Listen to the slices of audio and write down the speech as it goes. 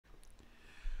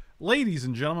Ladies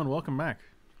and gentlemen, welcome back.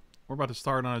 We're about to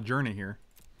start on a journey here.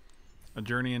 A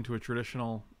journey into a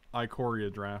traditional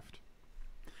Ikoria draft.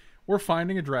 We're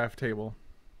finding a draft table.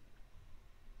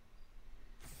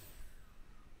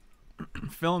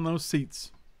 Filling those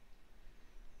seats.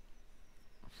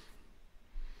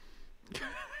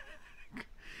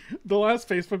 The last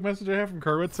Facebook message I have from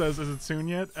Kerwit says, "Is it soon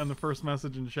yet?" And the first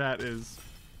message in chat is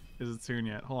it soon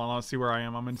yet? Hold on, let's see where I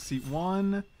am. I'm in seat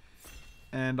 1.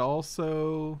 And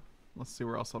also, let's see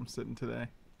where else I'm sitting today.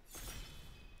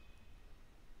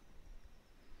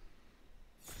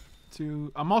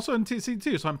 2. I'm also in seat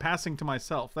 2, so I'm passing to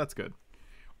myself. That's good.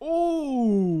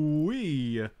 Oh,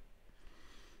 wee.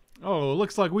 Oh,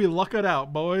 looks like we lucked it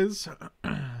out, boys.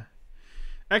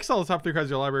 Exile the top 3 cards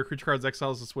of your library. Creature cards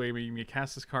exiles this way. You can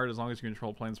cast this card as long as you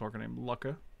control a planeswalker named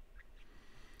Lucca.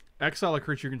 Exile a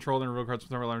creature you control, then reveal cards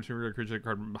with number 11 to reveal a creature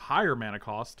card higher mana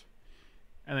cost.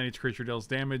 And then each creature deals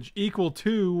damage equal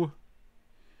to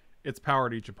its power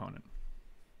to each opponent.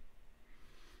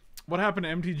 What happened to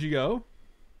MTGO?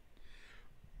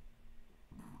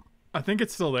 I think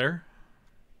it's still there.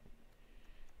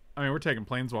 I mean, we're taking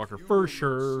Planeswalker for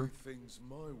sure.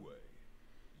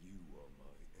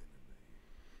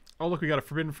 Oh, look, we got a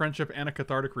Forbidden Friendship and a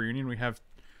Cathartic Reunion. We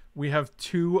have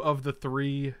 2 of the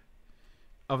 3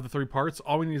 parts.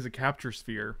 All we need is a Capture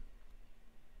Sphere.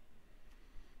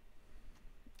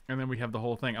 And then we have the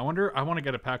whole thing. I want to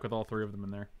get a pack with all 3 of them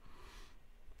in there.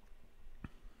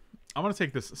 I want to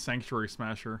take this Sanctuary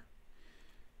Smasher.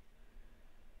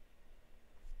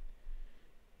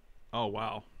 Oh,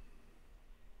 wow.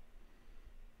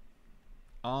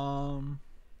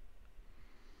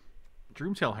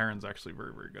 Dreamtail Heron's actually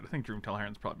very, very good. I think Dreamtail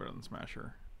Heron's probably better than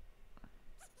Smasher.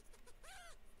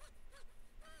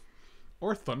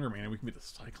 Or Thunderman, and we can be the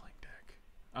cycling deck.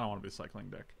 I don't want to be the cycling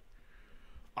deck.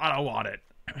 I don't want it.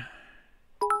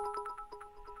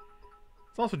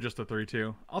 It's also just a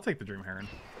 3-2. I'll take the Dream Heron.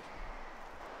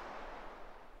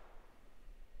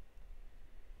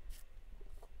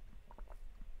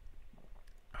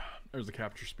 There's the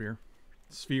Capture Sphere.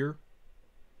 Sphere.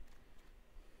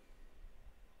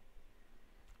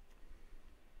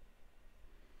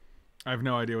 I have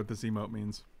no idea what this emote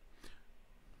means.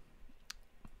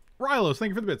 Rylos, thank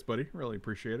you for the bits, buddy. Really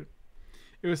appreciate it.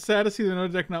 It was sad to see the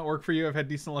Node deck not work for you. I've had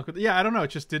decent luck with it. Yeah, I don't know.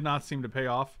 It just did not seem to pay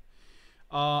off.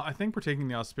 I think we're taking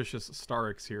the Auspicious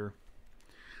Starix here.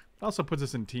 It also puts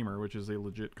us in Teamer, which is a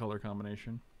legit color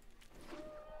combination.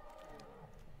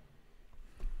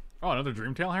 Oh, another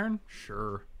Dreamtail Heron?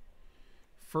 Sure.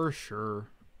 For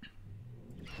sure.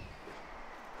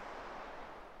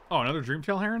 Oh, another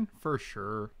Dreamtail Heron? For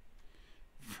sure.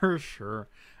 For sure.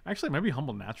 Actually, maybe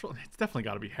Humble Natural. It's definitely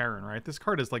got to be Heron, right? This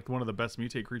card is like one of the best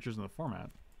mutate creatures in the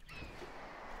format.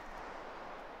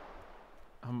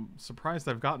 I'm surprised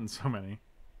I've gotten so many.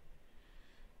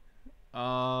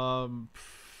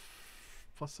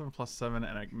 +7/+7, and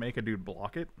I make a dude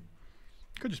block it.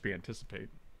 Could just be Anticipate.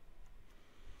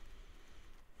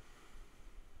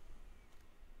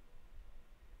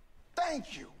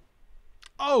 Thank you.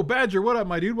 Oh, Badger, what up,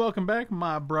 my dude? Welcome back,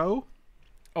 my bro.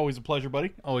 Always a pleasure,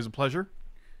 buddy. Always a pleasure.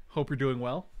 Hope you're doing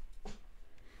well.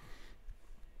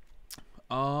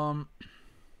 Yeah,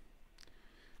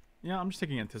 I'm just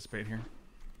taking Anticipate here.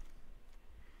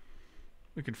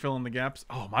 We can fill in the gaps.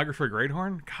 Oh, Migratory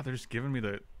Greathorn? God, they're just giving me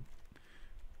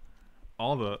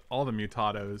all the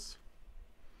mutados.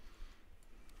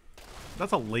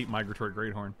 That's a late Migratory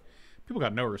Greathorn. People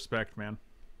got no respect, man.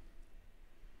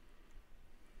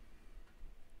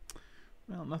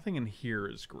 Well, nothing in here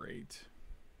is great.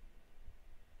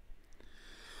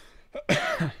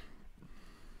 Yeah,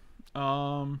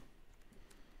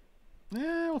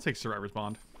 we'll take Survivor's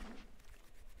Bond.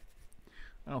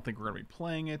 I don't think we're going to be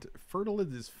playing it.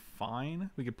 Fertilid is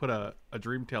fine. We could put a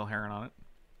Dreamtail Heron on it.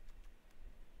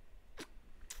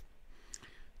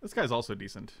 This guy's also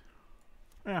decent.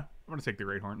 Yeah, I'm going to take the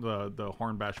Greathorn. The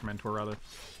Hornbash Mentor, rather. I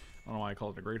don't know why I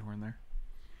called it a Greathorn there.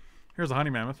 Here's a Honey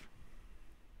Mammoth.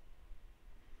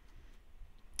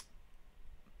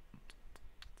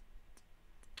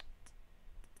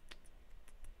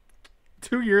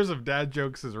 "2 years of dad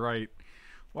jokes" is right.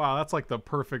 Wow, that's like the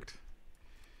perfect...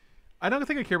 I don't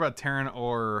think I care about Terran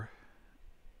or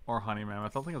Honey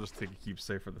Mammoth. I think I'll just take a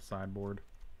keepsake for the sideboard.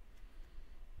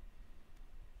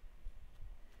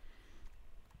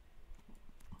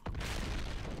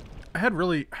 I had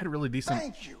really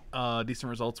decent decent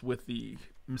results with the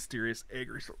Mysterious Egg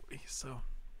recently, so...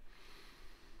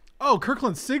 Oh,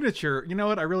 Kirkland's Signature! You know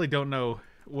what? I really don't know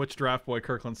which Draft Boy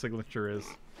Kirkland's Signature is.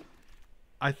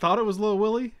 I thought it was Lil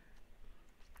Willy,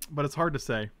 but it's hard to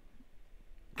say.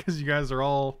 Because you guys are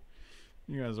all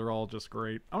You guys are all just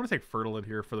great. I'm going to take Fertilid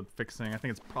here for the fixing. I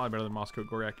think it's probably better than Moscow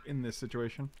Goriak in this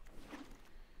situation.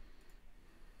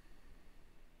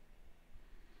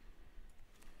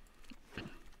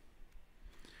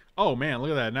 Oh, man,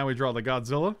 look at that. Now we draw the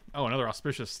Godzilla. Oh, another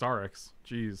Auspicious Starix.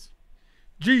 Jeez.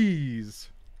 Jeez.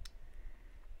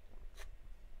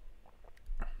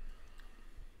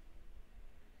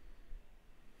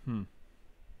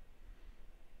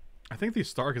 I think the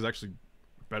Stark is actually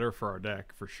better for our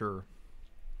deck, for sure.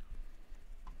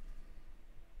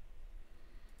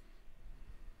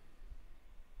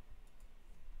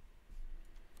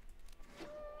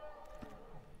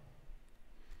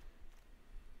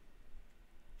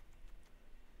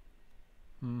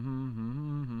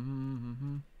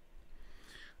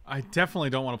 I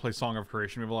definitely don't want to play Song of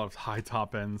Creation. We have a lot of high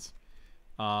top ends.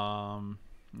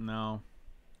 No.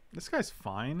 This guy's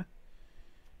fine.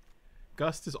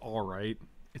 Gust is alright.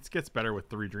 It gets better with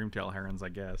 3 Dreamtail Herons, I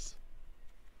guess.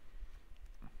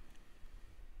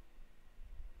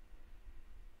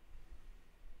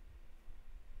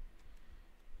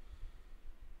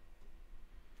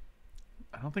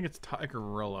 I don't think it's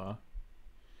Tigerilla.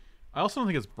 I also don't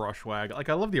think it's Brushwag. Like,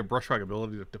 I love the Brushwag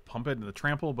ability to pump it into the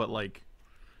trample, but, like,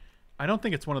 I don't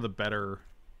think it's one of the better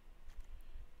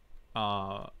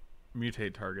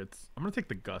mutate targets. I'm going to take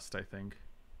the Gust, I think.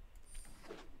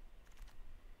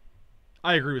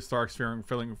 I agree with Stark's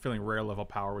feeling rare level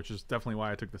power, which is definitely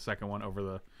why I took the second one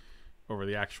over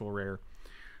the actual rare.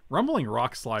 Rumbling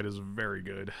Rock Slide is very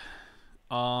good.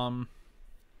 Yeah, I'm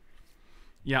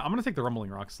gonna take the Rumbling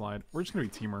Rock Slide. We're just gonna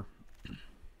be Teamer.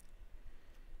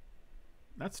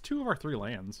 That's 2 of our 3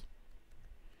 lands.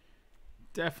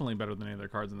 Definitely better than any other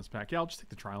cards in this pack. Yeah, I'll just take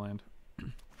the Triland.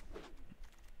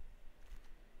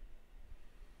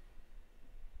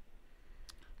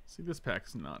 See, this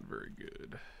pack's not very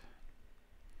good.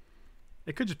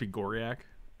 It could just be Goriak.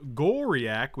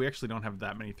 Goriak, we actually don't have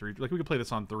that many 3. Like, we could play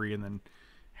this on 3 and then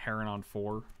Heron on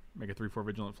 4. Make a 3/4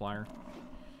 Vigilant Flyer.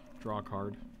 Draw a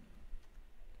card.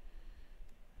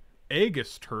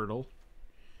 Aegis Turtle.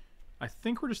 I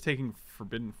think we're just taking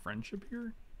Forbidden Friendship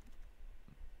here.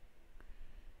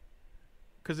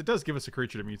 Because it does give us a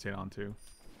creature to mutate onto.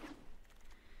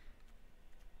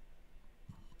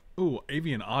 Ooh,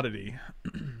 Avian Oddity.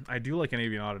 I do like an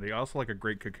Avian Oddity. I also like a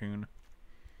Great Cocoon.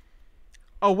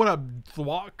 Oh, what up,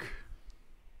 Thwok?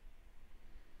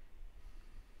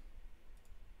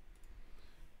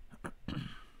 Do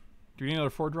we need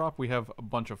another 4-drop? We have a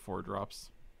bunch of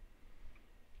 4-drops.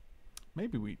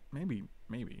 Maybe.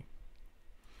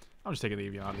 I'm just taking the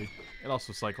Avianity. It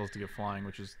also cycles to get flying,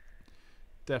 which is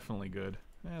definitely good.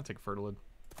 Yeah, I'll take Fertilid.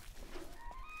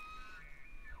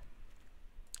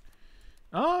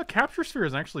 Capture Sphere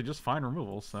is actually just fine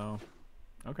removal, so...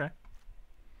 Okay.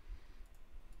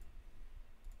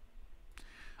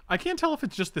 I can't tell if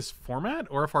it's just this format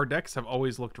or if our decks have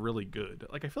always looked really good.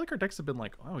 Like, I feel like our decks have been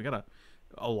like, oh, we got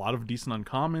a lot of decent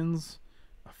uncommons,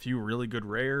 a few really good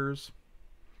rares.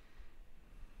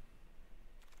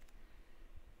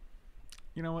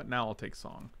 You know what? Now I'll take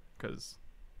Song, because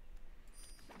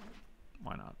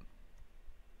why not?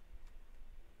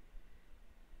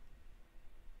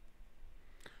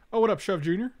 Oh, what up, Shove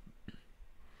Jr.?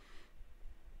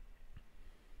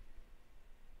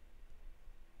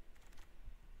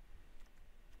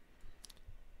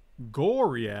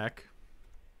 Goriak.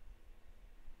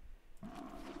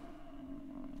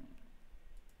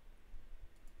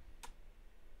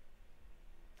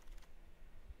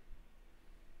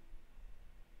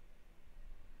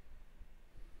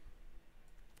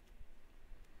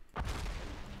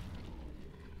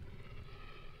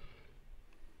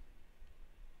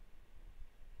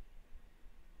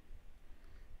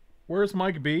 Where's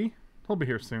Mike B? He'll be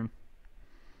here soon.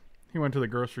 He went to the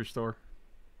grocery store.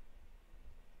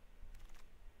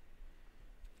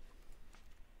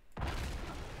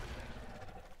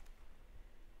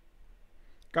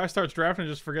 Guy starts drafting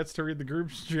and just forgets to read the group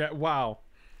chat. Wow.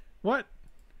 What?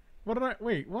 What did I...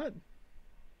 Wait, what?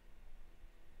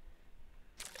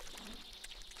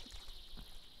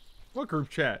 What group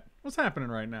chat? What's happening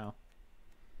right now?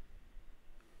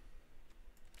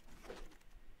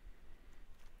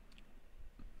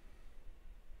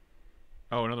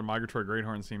 Oh, another Migratory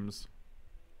Greathorn seems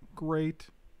great.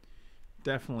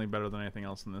 Definitely better than anything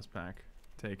else in this pack.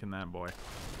 Taking that boy.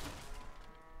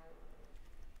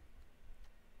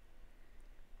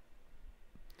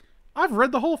 I've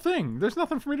read the whole thing. There's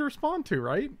nothing for me to respond to,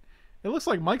 right? It looks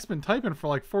like Mike's been typing for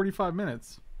like 45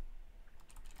 minutes.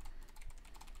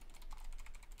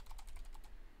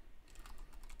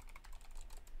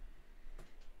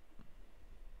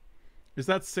 Is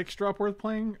that 6-drop worth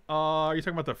playing? Are you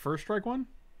talking about the first strike one?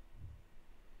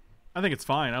 I think it's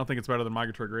fine. I don't think it's better than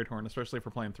Migratory Greathorn, especially if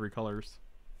we're playing 3 colors.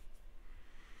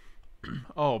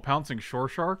 Oh, Pouncing Shore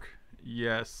Shark?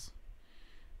 Yes.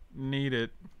 Need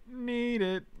it. Need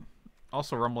it.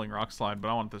 Also Rumbling Rock Slide, but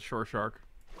I want the Shore Shark.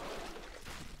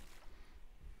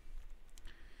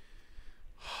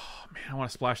 Oh, man, I want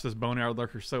to splash this Boneyard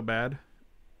Lurker so bad.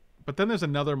 But then there's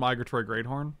another Migratory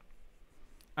Greathorn.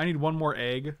 I need one more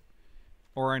egg.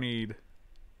 Or I need...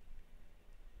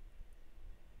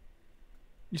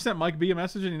 You sent Mike B a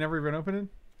message and he never even opened it?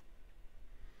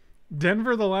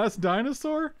 Denver the Last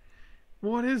Dinosaur?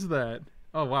 What is that?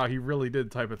 Oh, wow, he really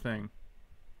did type a thing.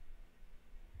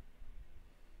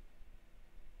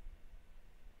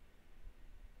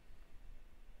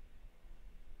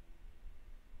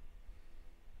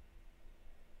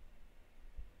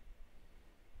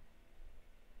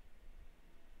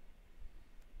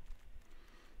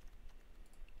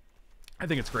 I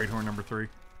think it's Greathorn number 3.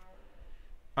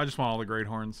 I just want all the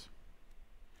Greathorns.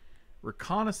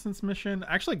 Reconnaissance mission.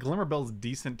 Actually, Glimmerbell's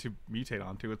decent to mutate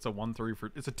onto. It's a 1/3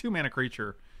 for. It's a 2-mana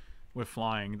creature with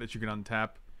flying that you can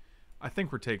untap. I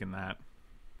think we're taking that.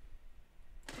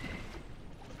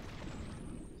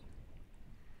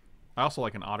 I also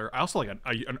like an otter. I also like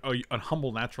a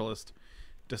humble naturalist.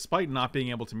 Despite not being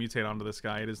able to mutate onto this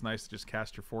guy, it is nice to just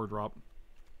cast your 4-drop.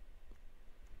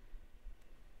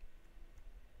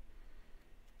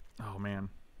 Oh man.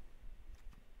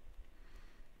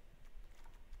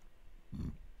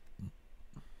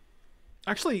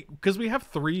 Actually, because we have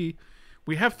three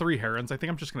herons, I think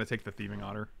I'm just gonna take the Thieving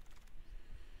Otter.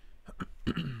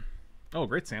 Oh,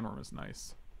 Great Sandworm is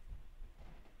nice.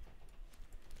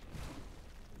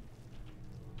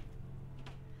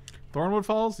 Thornwood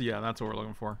Falls? Yeah, that's what we're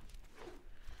looking for.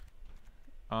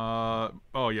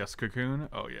 Oh yes, Cocoon.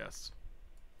 Oh yes.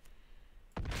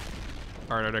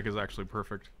 Alright, our deck is actually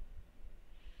perfect.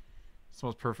 It's the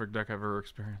most perfect deck I've ever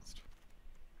experienced.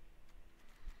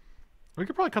 We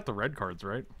could probably cut the red cards,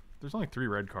 right? There's only 3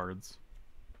 red cards.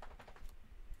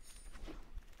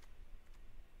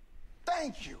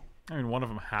 Thank you. I mean, one of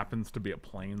them happens to be a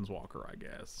Planeswalker, I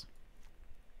guess.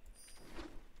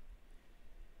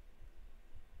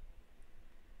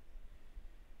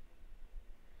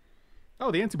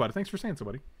 Oh, the antibody. Thanks for saying so,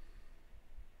 buddy.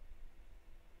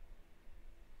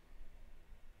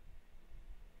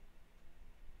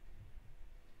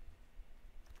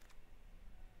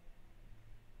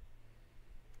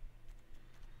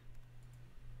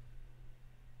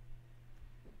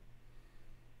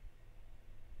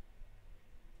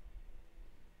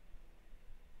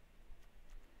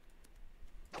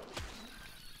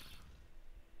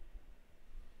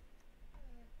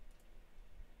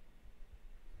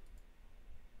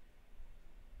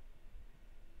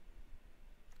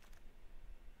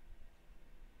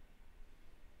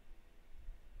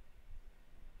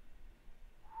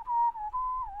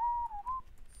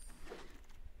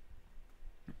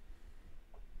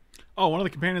 Oh, one of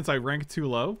the companions I ranked too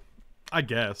low? I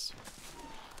guess.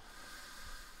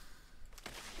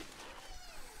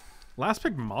 Last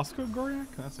pick Moscow Goriak?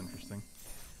 That's interesting.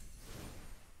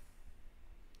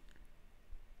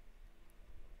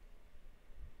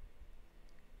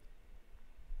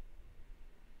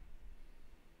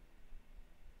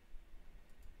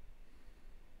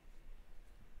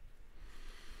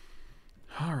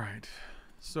 Alright.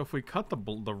 So if we cut the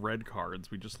red cards,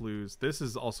 we just lose. This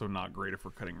is also not great if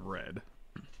we're cutting red.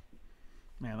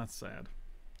 Man, that's sad.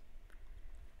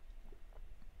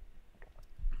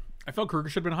 I felt Kruger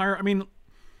should have been higher. I mean,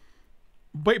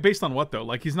 based on what though?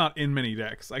 Like, he's not in many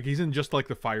decks. Like, he's in just like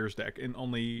the Fires deck, and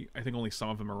I think only some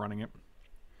of them are running it.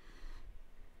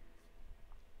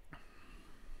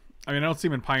 I mean, I don't see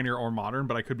him in Pioneer or Modern,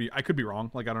 but I could be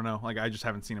wrong. Like, I don't know. Like, I just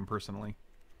haven't seen him personally.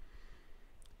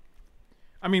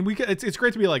 I mean, it's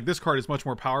great to be like, this card is much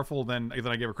more powerful than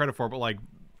I gave it credit for, but like,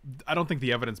 I don't think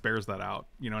the evidence bears that out.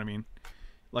 You know what I mean?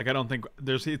 Like, I don't think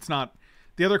it's not.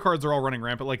 The other cards are all running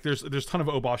rampant. Like, there's a ton of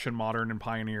Obosh in Modern and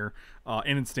Pioneer,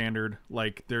 and in Standard.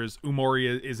 Like, there's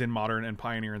Umori is in Modern and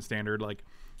Pioneer and Standard. Like,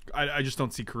 I just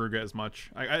don't see Karuga as much.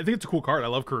 I think it's a cool card. I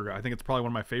love Karuga. I think it's probably one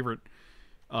of my favorite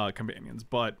companions,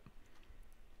 but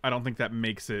I don't think that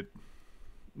makes it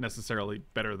necessarily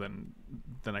better than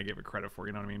I gave it credit for.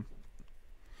 You know what I mean?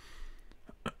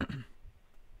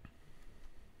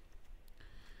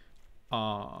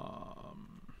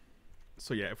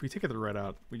 So yeah, if we take the red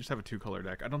out, we just have a 2-color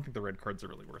deck. I don't think the red cards are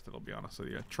really worth it, I'll be honest with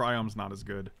you. Triome's not as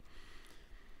good.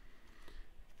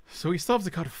 So we still have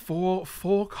to cut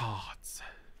four cards.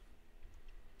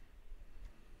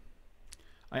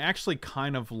 I actually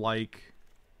kind of like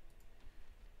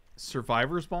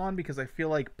Survivor's Bond because I feel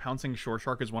like Pouncing Shore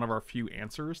Shark is one of our few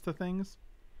answers to things.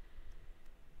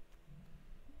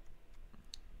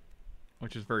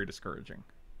 which is very discouraging.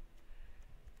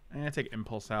 I'm gonna take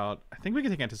Impulse out. I think we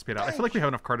can take Anticipate out. I feel like we have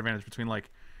enough card advantage between like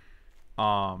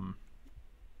 3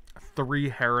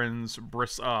 Herons,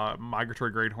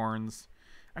 Migratory Greathorns.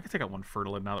 I could take out 1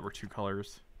 Fertilid now that we're 2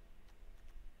 colors.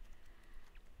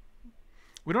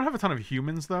 We don't have a ton of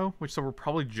humans though, so we're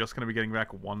probably just gonna be getting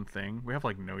back 1 thing. We have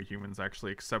like no humans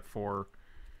actually, except for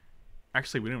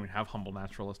actually we don't even have Humble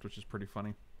Naturalist, which is pretty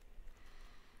funny.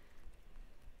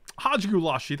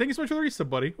 Hajgulashi, thank you so much for the resub,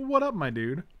 buddy. What up, my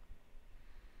dude?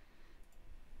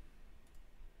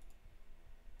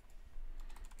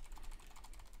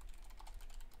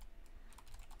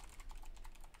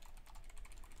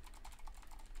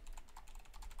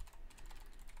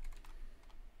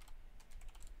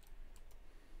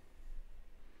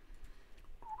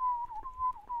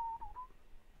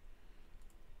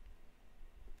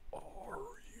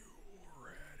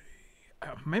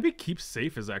 Maybe Keep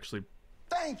Safe is actually...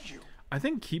 Thank you. I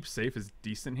think Keep Safe is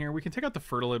decent here. We can take out the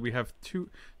Fertilid. We have 3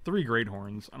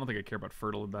 Greathorns. I don't think I care about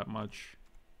Fertilid that much.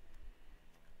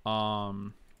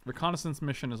 Reconnaissance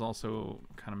Mission is also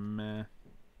kind of meh.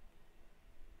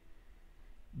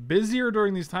 Busier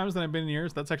during these times than I've been in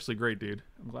years. That's actually great, dude.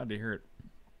 I'm glad to hear it.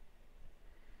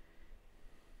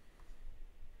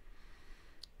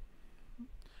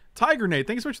 Tiger Nate,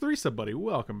 thanks so much for the resub, buddy.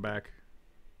 Welcome back.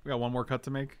 We got 1 more cut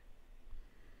to make.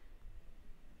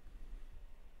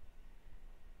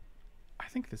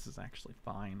 I think this is actually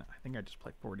fine. I think I just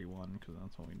play 41 because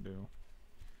that's what we do.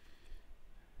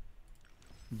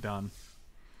 Done.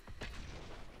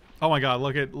 Oh my god,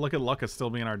 look at Lucca still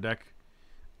being our deck.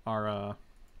 Our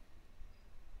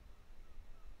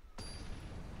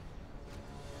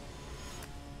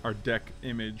deck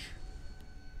image.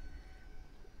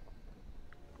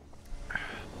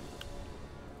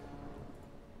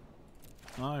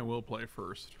 I will play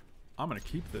first. I'm gonna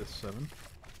keep this 7.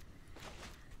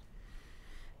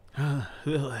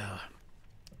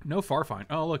 No Farfine.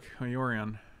 Oh look,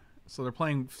 Yorion. So they're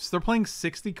playing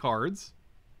 60 cards.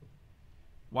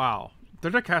 Wow.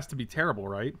 Their deck has to be terrible,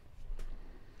 right?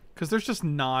 Because there's just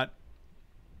not...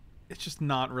 It's just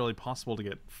not really possible to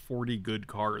get 40 good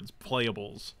cards,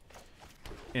 playables,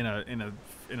 in a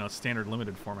standard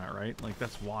limited format, right? Like,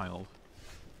 that's wild.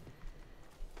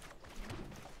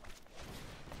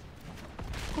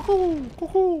 Cuckoo!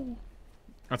 Cuckoo!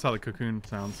 That's how the cocoon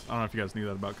sounds. I don't know if you guys knew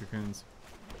that about cocoons.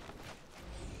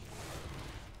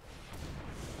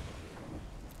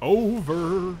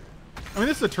 Over! I mean,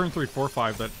 this is a turn 3, 4,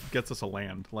 5 that gets us a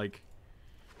land. Like,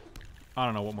 I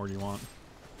don't know, what more do you want?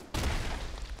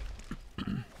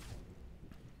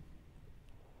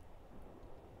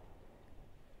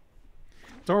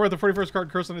 Don't worry about the 41st card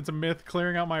curse, and it's a myth.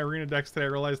 Clearing out my arena decks today, I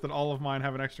realized that all of mine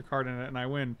have an extra card in it, and I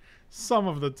win some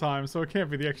of the time, so it can't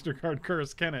be the extra card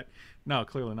curse, can it? No,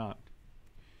 clearly not.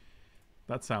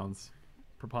 That sounds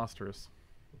preposterous.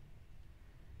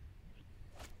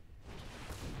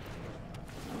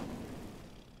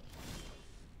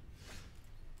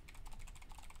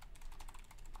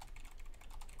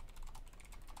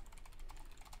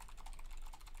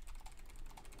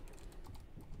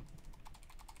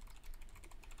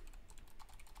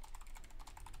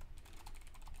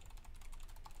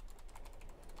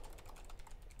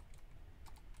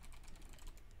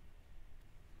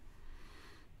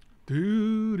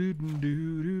 Do do do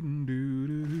do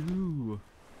do do do.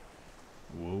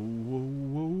 Whoa whoa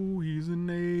whoa, he's an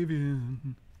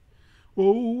avian.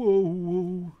 Whoa whoa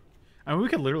whoa. I mean, we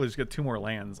could literally just get 2 more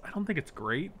lands. I don't think it's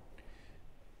great.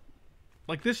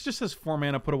 Like, this just says 4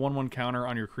 mana, put a 1/1 counter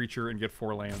on your creature, and get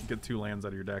 4 lands. Get 2 lands out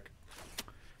of your deck.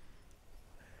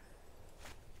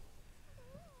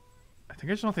 I think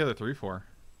I just want the other 3/4.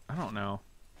 I don't know.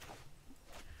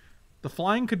 The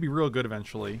flying could be real good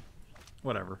eventually.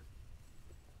 Whatever.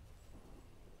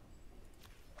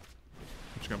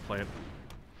 I'm just gonna play it.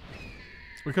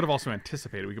 We could have also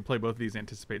anticipated. We could play both of these,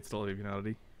 anticipate, still have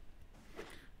Evenality.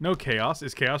 No Chaos.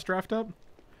 Is Chaos Draft up?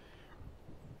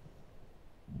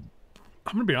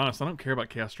 I'm gonna be honest, I don't care about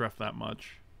Chaos Draft that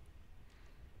much.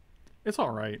 It's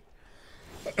alright.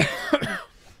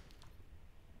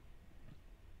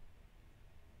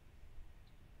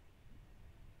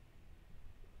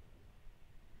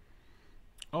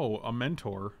 Oh, a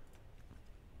mentor.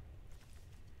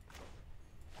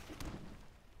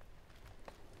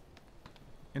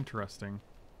 Interesting.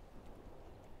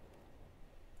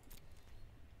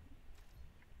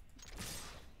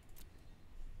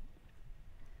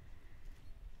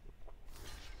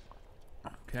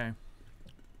 Okay.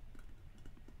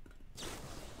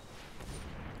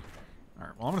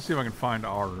 Alright, well, I'm gonna see if I can find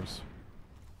ours.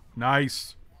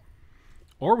 Nice!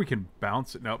 Or we can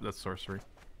bounce it. Nope, that's sorcery.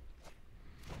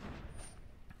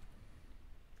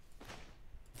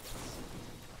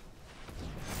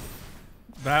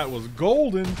 That was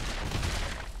golden.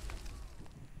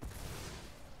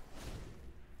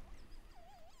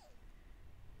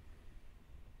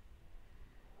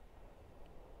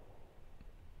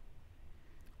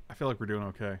 I feel like we're doing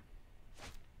okay.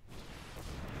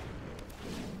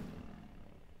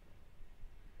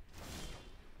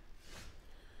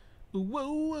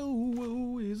 Whoa, whoa,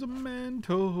 whoa, is a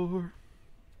mentor.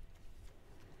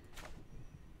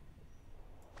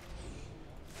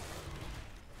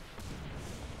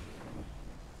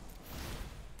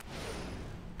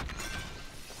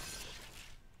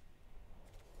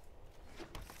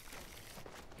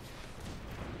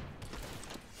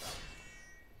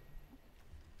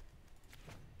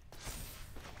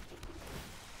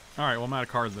 Alright, well I'm out of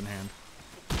cards in hand.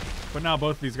 But now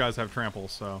both of these guys have trample,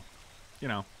 so, you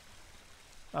know,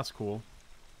 that's cool.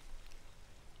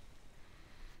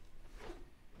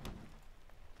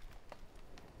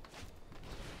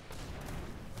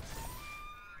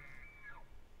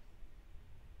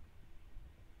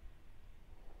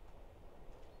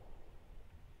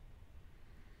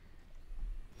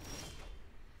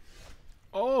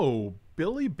 Oh,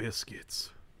 Billy Biscuits.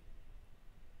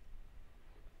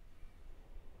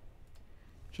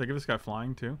 Should I give this guy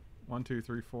flying too? 1, 2,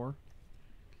 3, 4.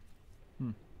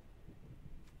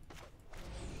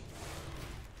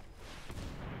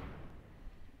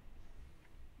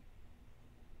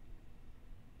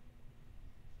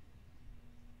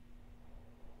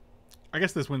 I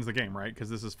guess this wins the game, right? Because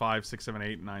this is 5, 6, 7,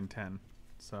 8, 9, 10.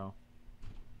 So.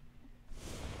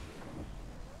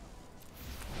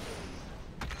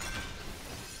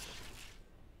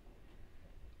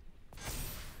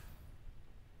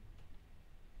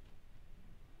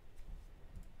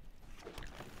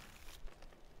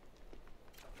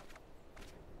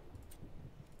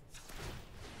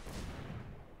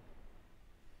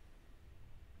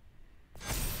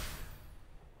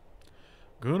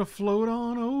 Gonna float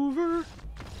on over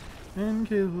and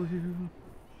kill you.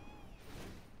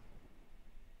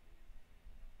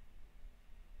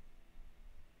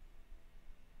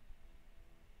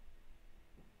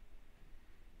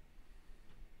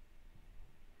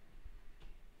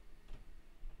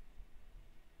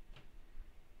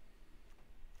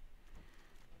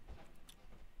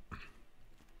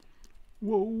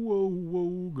 Whoa, whoa,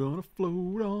 whoa, gonna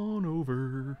float on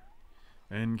over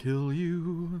and kill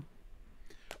you.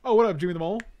 Oh, what up, Jimmy the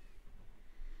Mole?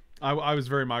 I was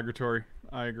very migratory.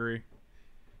 I agree.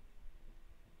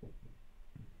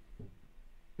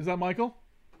 Is that Michael?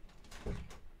 Goddamn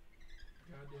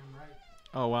right.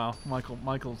 Oh, wow.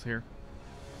 Michael's here.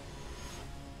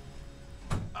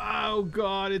 Oh,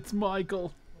 God, it's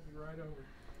Michael. I'll be right over.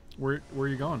 Where are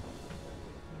you going?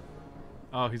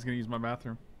 Oh, he's going to use my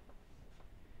bathroom.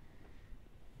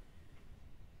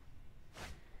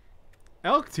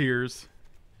 Elk Tears?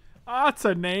 That's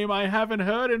a name I haven't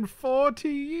heard in 40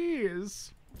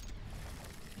 years.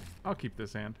 I'll keep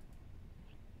this hand.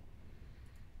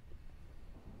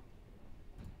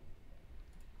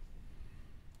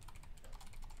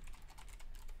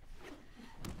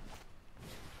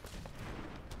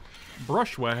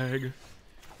 Brushwag.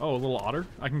 Oh, a little otter.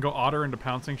 I can go otter into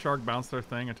pouncing shark, bounce their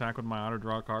thing, attack with my otter,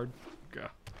 draw a card. Gah.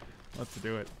 Let's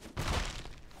do it.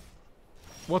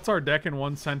 What's our deck in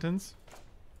one sentence?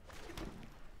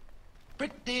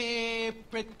 Pretty,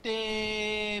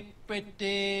 pretty,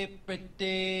 pretty,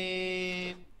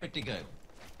 pretty, pretty good.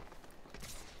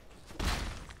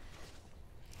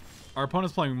 Our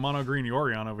opponent's playing mono green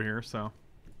Yorion over here, so.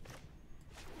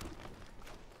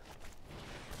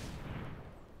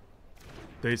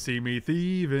 They see me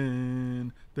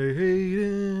thieving, they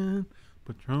hating,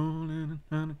 patrolling,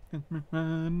 and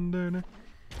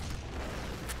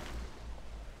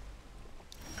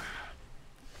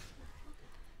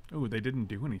oh, they didn't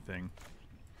do anything.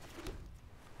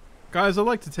 Guys, I'd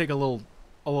like to take a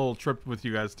little trip with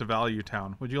you guys to Value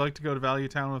Town. Would you like to go to Value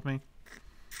Town with me?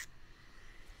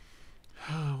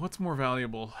 What's more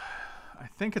valuable? I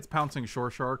think it's pouncing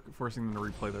Shore Shark, forcing them to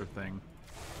replay their thing.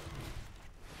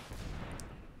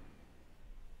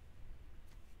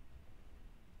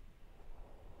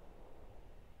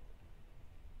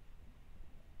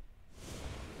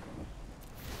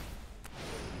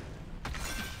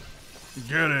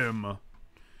 Get him!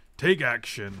 Take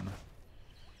action!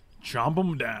 Chomp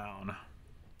him down!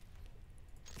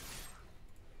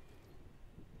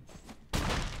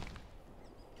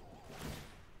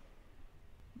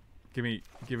 Give it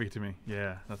to me.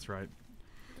 Yeah, that's right.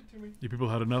 Give it to me. You people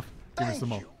had enough? Give me some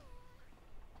more. you.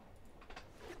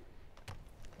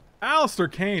 Alistair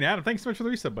Kane! Adam, thanks so much for the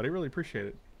reset, buddy. Really appreciate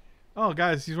it. Oh,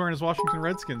 guys, he's wearing his Washington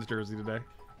Redskins jersey today.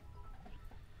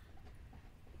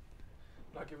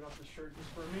 not giving up this shirt just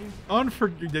for me.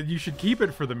 You should keep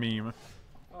it for the meme.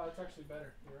 Oh, it's actually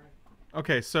better. You're right.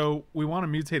 Okay, so we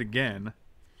want to mutate again.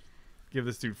 Give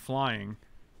this dude flying.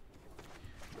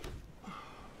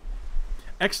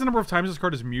 X number of times this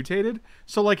card is mutated.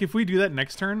 So, like, if we do that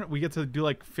next turn, we get to do,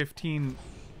 like, 15...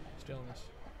 Stillness.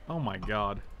 Oh, my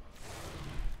God.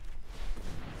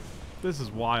 This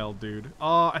is wild, dude.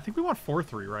 I think we want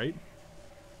 4-3, right?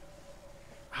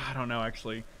 I don't know,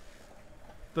 actually.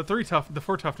 The 4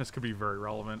 toughness could be very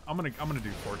relevant. I'm gonna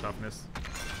do 4 toughness.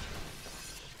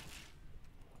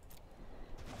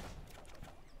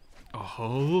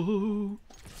 Oh,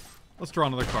 let's draw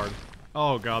another card.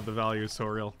 Oh God, the value is so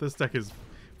real. This deck is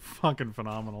fucking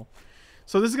phenomenal.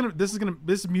 So this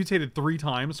is mutated 3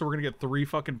 times, so we're gonna get 3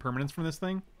 fucking permanents from this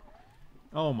thing.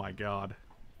 Oh my God.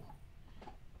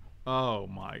 Oh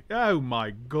my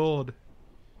God.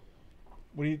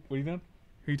 What are you doing?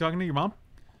 Are you talking to your mom?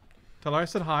 Tell her I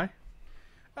said hi.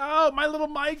 Oh, my little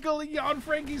Michael, you on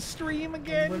Frankie's stream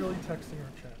again? I'm literally texting our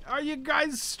chat. Are you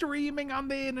guys streaming on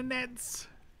the internets?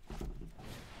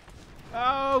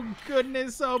 Oh,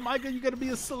 goodness. Oh, Michael, you're going to be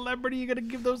a celebrity. You're going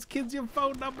to give those kids your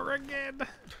phone number again.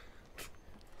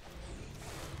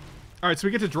 All right, so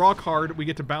we get to draw a card. We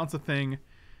get to bounce a thing.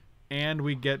 And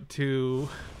we get to...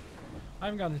 I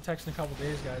haven't gotten a text in a couple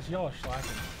days, guys. Y'all are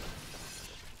slacking.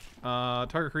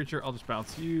 Target creature, I'll just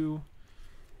bounce you.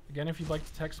 Again, if you'd like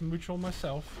to text Mutual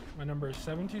myself, my number is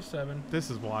 727. This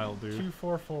is wild, dude.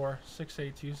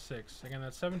 244-6826. Again,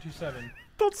 that's 727.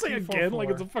 Don't say again like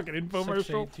it's a fucking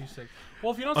infomercial. 6826.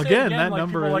 Well, if you don't say Again, it again, that like,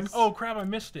 number people are is... like, oh crap, I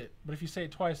missed it. But if you say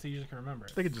it twice, they usually can remember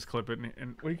it. They could just clip it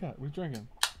and what do you got? What are you drinking?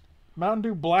 Mountain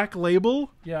Dew Black Label?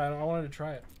 Yeah, I wanted to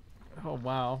try it. Oh,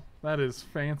 wow. That is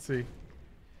fancy.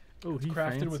 Oh, It's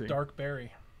crafted with dark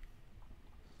berry.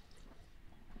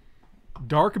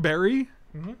 Dark berry?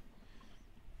 Mm-hmm.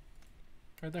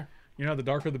 Right there. You know, the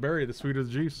darker the berry, the sweeter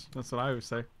the juice. That's what I always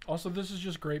say. Also, this is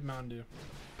just grape Mountain Dew.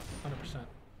 100%.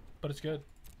 But it's good.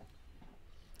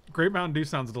 Grape Mountain Dew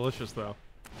sounds delicious, though.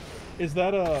 Is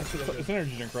that it's an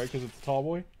energy drink, right? Because it's a tall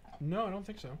boy? No, I don't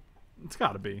think so. It's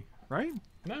gotta be, right?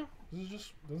 No, this is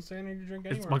just, doesn't say energy drink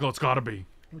anywhere. It's Michael, it's gotta be.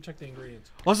 Let me check the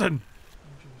ingredients. Listen!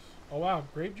 Oh wow,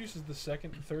 grape juice is the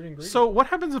third ingredient. So what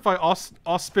happens if I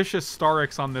auspicious Star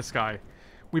X on this guy?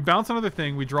 We bounce another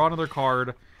thing, we draw another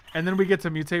card, and then we get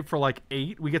to mutate for like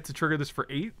 8. We get to trigger this for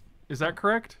 8. Is that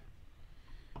correct?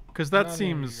 Because that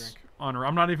seems unreal.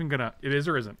 I'm not even gonna. It is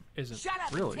or isn't? Isn't. Shut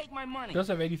up Really? and take my money. It does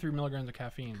have 83 milligrams of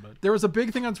caffeine, but There was a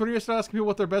big thing on Twitter yesterday asking people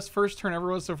what their best first turn ever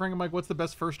was. So Frank and Mike, what's the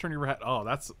best first turn you ever had? Oh,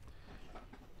 that's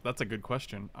a good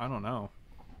question. I don't know.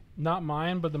 not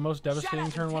mine, but the most devastating up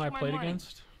and turn one I take my played money.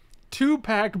 against.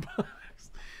 2-pack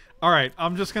box. All right,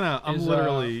 I'm Is,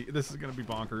 literally. This is gonna be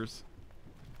bonkers.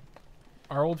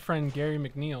 Our old friend Gary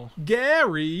McNeil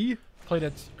Gary. played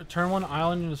a turn 1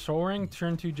 Island into Soul Ring,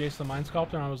 turn 2 Jace the Mind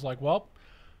Sculptor, and I was like, well,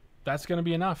 that's gonna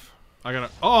be enough. I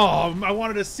gotta. Oh, I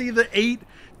wanted to see the 8.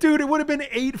 Dude, it would have been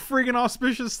 8 friggin'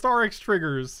 auspicious Star X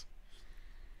triggers.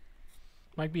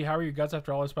 Mike B, how are your guts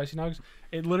after all those spicy nugs?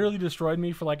 It literally destroyed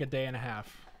me for like a day and a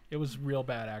half. It was real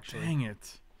bad, actually. Dang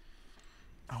it.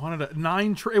 I wanted a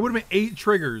 9. It would have been 8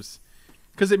 triggers.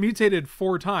 Because it mutated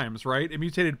 4 times, right? It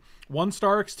mutated 1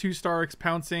 Star X, 2 Star X,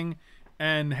 Pouncing,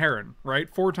 and Heron,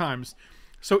 right? 4 times.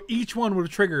 So each one would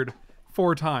have triggered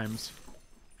 4 times.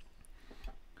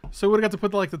 So we would have got to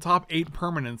put the top 8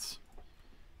 permanents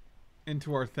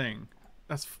into our thing.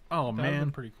 That's oh That would've man,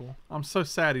 been pretty cool. I'm so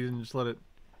sad he didn't just let it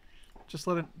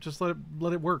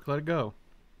work. Let it go.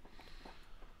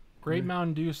 Grape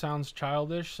Mountain Dew sounds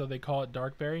childish, so they call it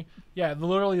dark berry. Yeah,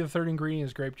 literally the third ingredient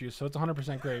is grape juice, so it's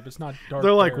 100% grape. It's not dark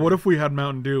They're like, berry. what if we had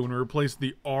Mountain Dew and we replaced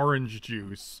the orange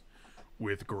juice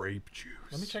with grape juice?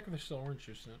 Let me check if there's still orange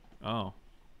juice in it. Oh,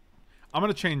 I'm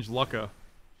gonna change Lucca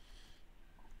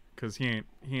because he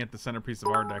ain't the centerpiece of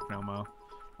our deck no mo.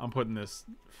 I'm putting this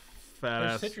fat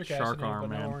There's ass citric acid shark in it, arm but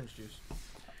man. no orange juice.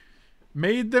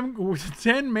 Made them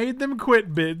 10 made them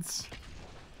quit bids.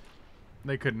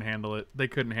 They couldn't handle it. They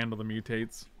couldn't handle the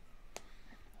mutates.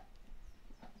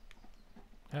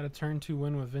 Had a turn 2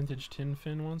 win with vintage Tin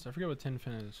Fin once. I forget what Tin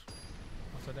Fin is.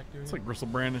 What's that deck doing? It's like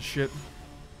Bristlebrand and shit.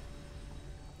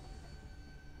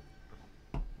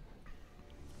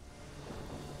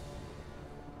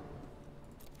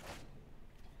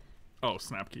 Oh,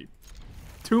 Snapkeep.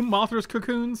 2 Mothra's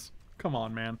cocoons? Come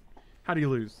on, man. How do you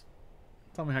lose?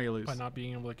 Tell me how you lose. By not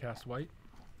being able to cast white.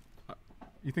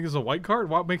 You think this is a white card?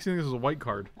 What makes you think this is a white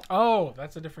card? Oh,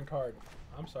 that's a different card.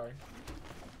 I'm sorry.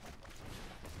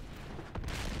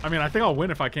 I mean, I think I'll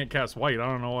win if I can't cast white. I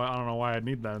don't know why I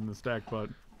need that in this deck, but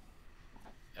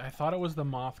I thought it was the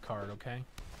moth card, okay?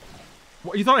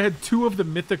 What, you thought I had 2 of the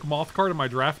Mythic Moth card in my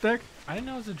draft deck? I didn't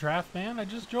know it was a draft, man. I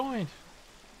just joined.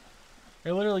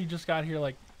 I literally just got here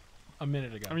like a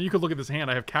minute ago. I mean, you could look at this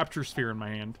hand. I have Capture Sphere in my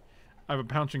hand. I have a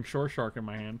Pouncing Shore Shark in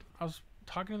my hand. I was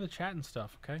talking to the chat and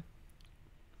stuff, okay?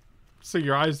 So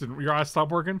your eyes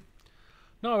stopped working?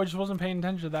 No, I just wasn't paying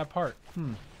attention to that part.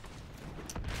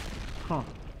 Huh.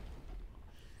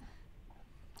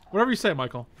 Whatever you say,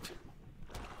 Michael.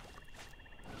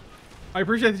 I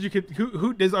appreciate that you could.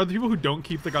 Are the people who don't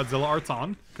keep the Godzilla arts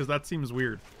on? Because that seems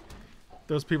weird.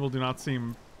 Those people do not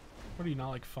seem. What, are you not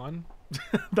like fun?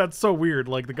 That's so weird.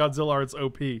 Like the Godzilla arts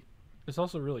OP. It's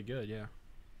also really good, yeah.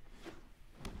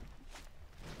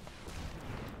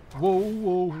 Whoa,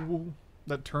 whoa, whoa.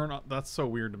 That turn on, that's so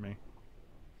weird to me.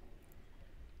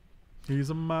 He's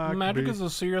a Magic is a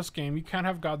serious game. You can't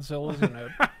have Godzillas in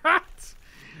it.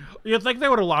 You think they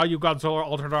would allow you Godzilla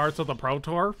alternate arts at the Pro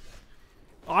Tour?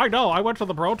 I know. I went to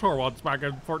the Pro Tour once back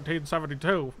in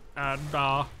 1472, and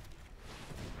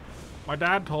my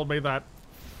dad told me that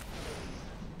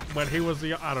when he was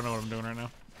the I don't know what I'm doing right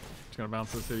now. Just gonna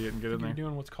bounce this idiot and get in there. You're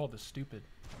doing what's called the stupid.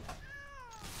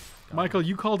 Michael,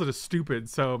 you called it a stupid,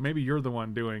 so maybe you're the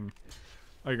one doing.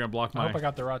 Oh, you're gonna block my. I hope I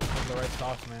got the right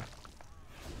sauce, man.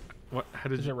 What? How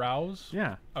did Is you? it rouse?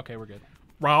 Yeah. Okay, we're good.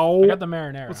 Row. I got the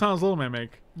marinara. What sounds Little Man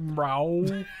make? Row.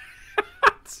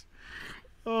 Is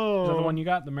Oh. that the one you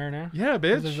got, the marinara? Yeah,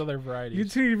 bitch. There's other varieties. You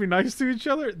two need to be nice to each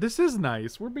other. This is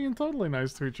nice. We're being totally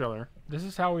nice to each other. This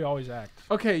is how we always act.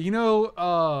 Okay, you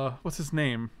know, what's his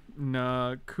name?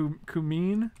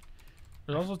 Kumin?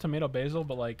 There's also tomato basil,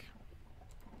 but like,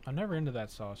 I'm never into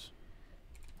that sauce.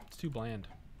 It's too bland.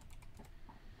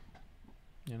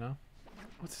 You know?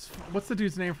 What's the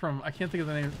dude's name from? I can't think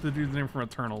of the dude's name from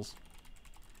Eternals.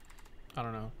 I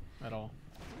don't know at all.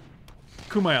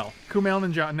 Kumail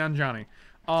Nanjiani.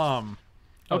 Oh,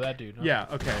 okay. that dude. Okay. Yeah.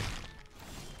 Okay.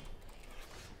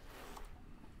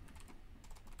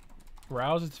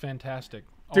 Rouse, it's fantastic.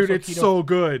 Dude, Also it's so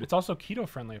good. It's also keto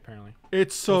friendly, apparently.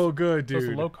 It's so good, So dude.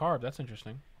 it's low carb. That's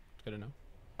interesting. It's good to know.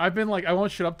 I've been like, I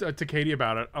won't shut up to Katie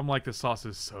about it. I'm like, this sauce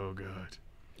is so good.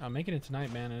 I'm making it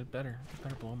tonight, man. It better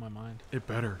blow my mind. It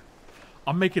better.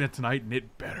 I'm making it tonight, and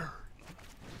it better.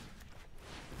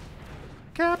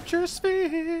 Capture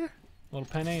Sphere. A little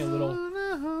penne,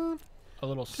 a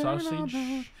little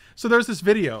sausage. So there's this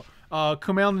video.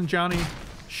 Kumail Nanjiani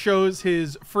shows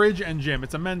his fridge and gym.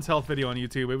 It's a Men's Health video on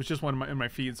YouTube. It was just one in my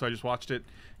feed, so I just watched it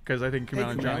because I think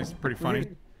Kumail Nanjiani's pretty funny.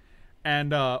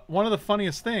 And one of the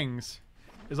funniest things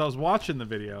is I was watching the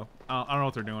video. I don't know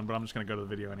what they're doing, but I'm just gonna go to the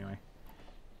video anyway.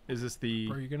 Is this the?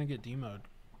 Or you're gonna get demoed.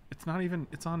 It's not even.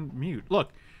 It's on mute.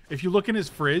 Look, if you look in his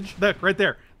fridge, that right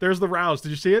there. There's the rouse. Did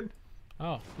you see it?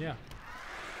 Oh yeah,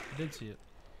 I did see it.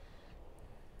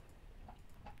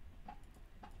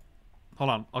 Hold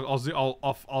on.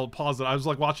 I'll pause it. I was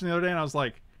like watching the other day and I was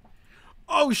like,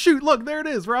 oh shoot, look, there it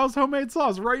is. Rouse homemade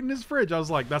sauce right in his fridge. I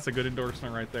was like, that's a good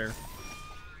endorsement right there.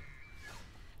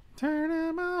 Turn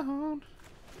him on.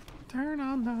 Turn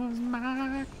on those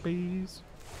mic bees.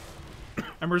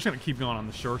 And we're just gonna keep going on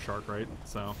the Shore Shark, right?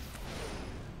 So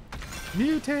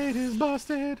Mutate is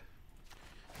busted.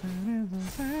 And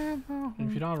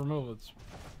if you don't have removal, it's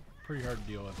pretty hard to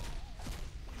deal with.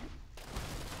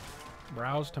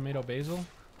 Browse, tomato, basil.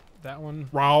 That one.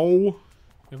 Row.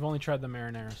 We've only tried the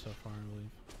marinara so far, I believe.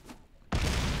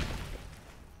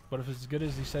 But if it's as good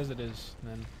as he says it is,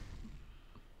 then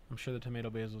I'm sure the tomato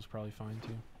basil is probably fine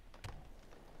too.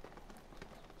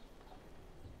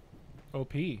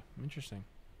 OP. Interesting.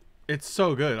 It's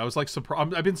so good. I was like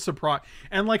surprised. I've been surprised.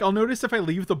 And like I'll notice if I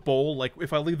leave the bowl, like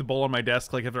if I leave the bowl on my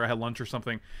desk, like after I had lunch or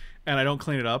something, and I don't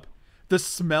clean it up, the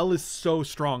smell is so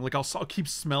strong. Like I'll keep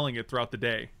smelling it throughout the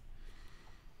day.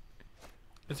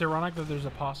 It's ironic that there's a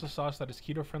pasta sauce that is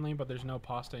keto friendly, but there's no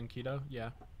pasta in keto.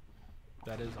 Yeah,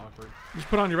 that is awkward. Just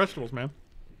put on your vegetables, man.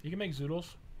 You can make zoodles.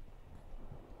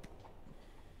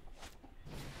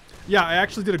 Yeah, I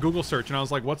actually did a Google search and I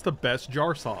was like, what's the best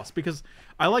jar sauce? Because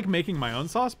I like making my own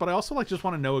sauce, but I also like just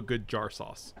want to know a good jar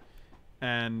sauce.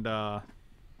 And I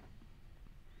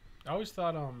always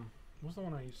thought what was the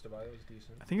one I used to buy that was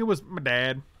decent? I think it was my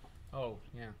dad. Oh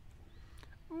yeah,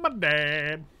 My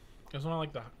dad. it was one of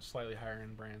like the slightly higher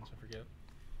end brands. I forget.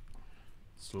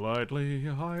 Slightly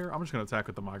higher. I'm just gonna attack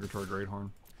with the Migratory Great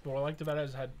Horn. But what I liked about it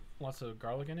is it had lots of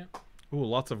garlic in it. Ooh,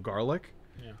 lots of garlic.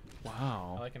 Yeah,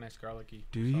 Wow. I like a nice garlicky.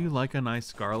 Do you like a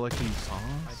nice garlicky sauce?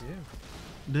 I do.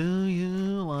 Do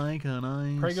you like a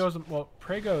nice?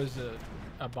 Prego is an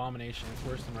abomination. It's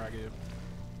worse than ragu.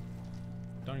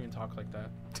 Don't even talk like that.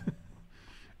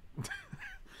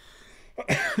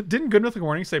 Didn't Good Mythic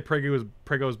Warning say Prego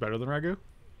is better than ragu?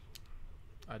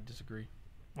 I disagree.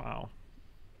 Wow.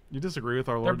 You disagree with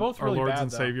our They're Lord, both our really lords bad,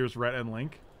 and though. saviors, Rhett and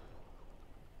Link?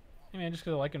 I mean, just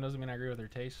because I like them doesn't mean I agree with their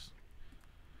tastes.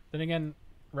 Then again,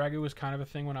 Ragu was kind of a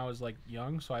thing when I was like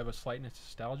young, so I have a slight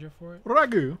nostalgia for it.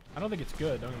 Ragu. I don't think it's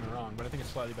good, don't get me wrong, but I think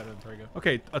it's slightly better than Thrigo.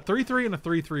 Okay, a 3-3 and a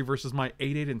 3-3 versus my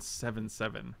 8-8 and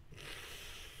 7-7.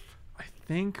 I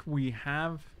think we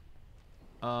have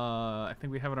it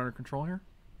under control here.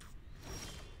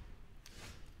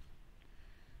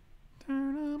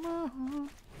 I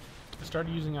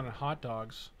started using it on hot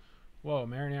dogs. Whoa,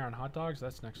 marinara on hot dogs?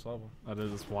 That's next level. That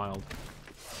is wild.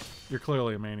 You're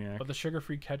clearly a maniac. But the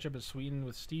sugar-free ketchup is sweetened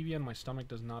with stevia, and my stomach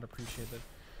does not appreciate that.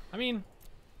 I mean,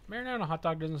 marinara on a hot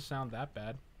dog doesn't sound that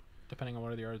bad, depending on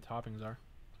what the other toppings are.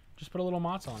 Just put a little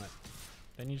mozz on it.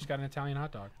 Then you just got an Italian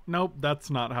hot dog. Nope, that's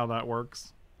not how that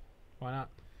works. Why not?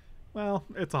 Well,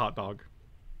 it's a hot dog.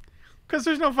 Because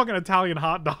there's no fucking Italian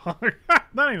hot dog.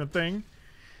 That ain't a thing.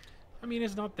 I mean,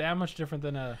 it's not that much different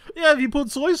than a... Yeah, if you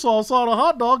put soy sauce on a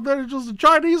hot dog, then it's just a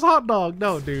Chinese hot dog.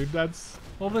 No, dude, that's...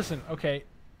 Well, listen, okay.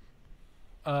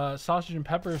 Sausage and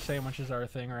pepper sandwiches are a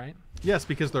thing, right? Yes,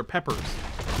 because they're peppers.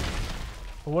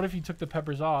 But what if you took the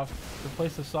peppers off,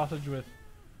 replaced the sausage with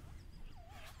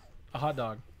a hot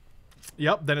dog?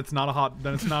 Yep, then it's not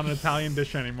an Italian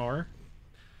dish anymore.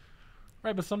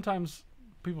 Right, but sometimes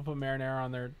people put marinara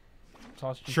on their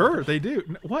sausage. And Sure, peppers. they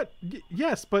do. What?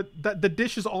 Yes, but the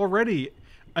dish is already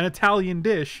an Italian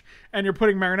dish, and you're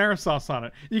putting marinara sauce on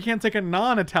it. You can't take a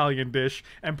non-Italian dish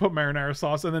and put marinara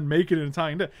sauce and then make it an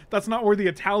Italian dish. That's not where the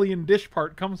Italian dish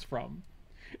part comes from.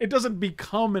 It doesn't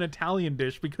become an Italian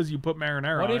dish because you put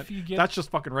marinara on it. That's just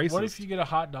fucking racist. What if you get a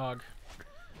hot dog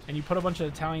and you put a bunch of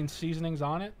Italian seasonings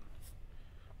on it?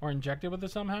 Or inject it with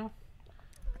it somehow?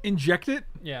 Inject it?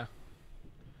 Yeah.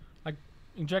 Like,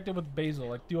 inject it with basil.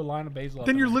 Like, do a line of basil.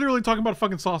 Then up you're in there. literally talking about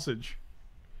fucking sausage.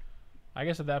 I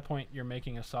guess at that point, you're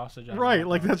making a sausage out of Right, a hot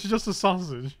like dog. that's just a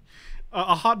sausage.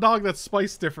 A hot dog that's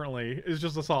spiced differently is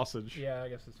just a sausage. Yeah, I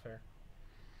guess it's fair.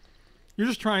 You're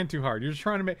just trying too hard. You're just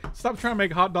trying to make... Stop trying to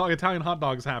make Italian hot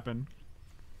dogs happen.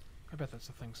 I bet that's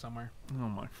a thing somewhere. Oh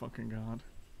my fucking god.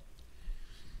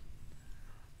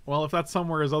 Well, if that's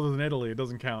somewhere is other than Italy, it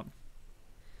doesn't count.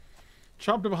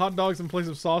 Chopped up hot dogs in place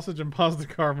of sausage and pasta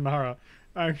carbonara.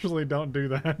 Actually, don't do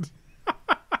that.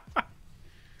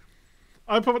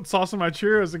 I put sauce on my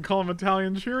Cheerios and call them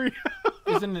Italian Cheerios.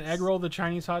 Isn't an egg roll the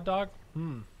Chinese hot dog?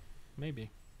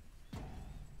 Maybe.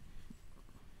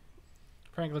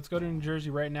 Frank, let's go to New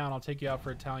Jersey right now and I'll take you out for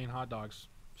Italian hot dogs.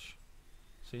 Shh.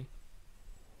 See?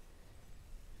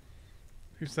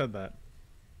 Who said that?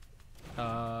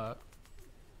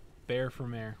 Bear for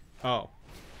mayor. Oh.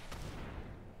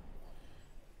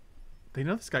 They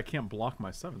know this guy can't block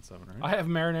my 7-7, right? I have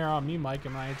marinara on me, Mike.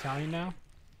 Am I Italian now?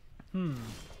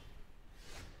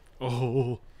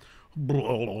 Oh.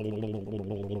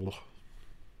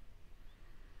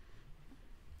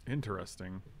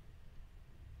 Interesting.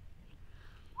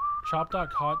 Chopped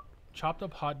up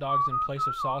hot dogs in place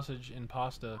of sausage in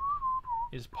pasta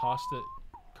is pasta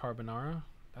carbonara?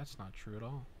 That's not true at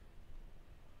all.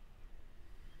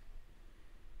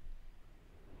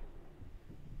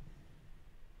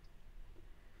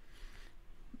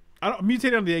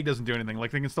 Mutating on the egg doesn't do anything.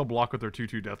 Like, they can still block with their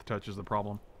 2/2 death touch is the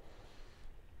problem.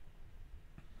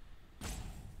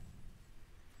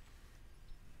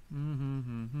 I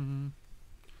mean,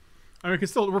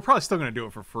 we're probably still going to do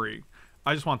it for free.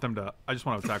 I just want to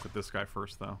attack with this guy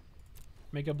first, though.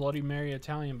 Make a Bloody Mary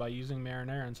Italian by using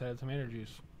marinara instead of tomato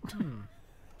juice.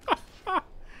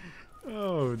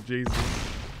 Oh, Jesus.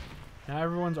 Now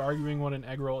everyone's arguing what an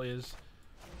egg roll is.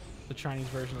 The Chinese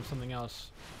version of something else.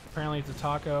 Apparently it's a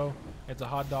taco, it's a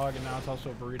hot dog, and now it's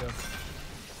also a burrito.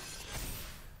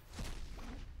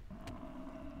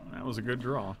 That was a good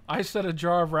draw. I set a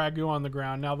jar of ragu on the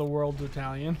ground. Now the world's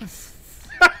Italian.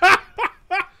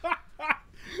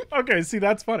 Okay, see,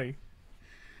 that's funny.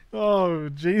 Oh,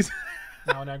 jeez.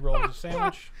 Now an egg roll is a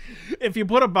sandwich. If you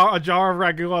put a jar of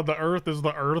ragu on the earth, is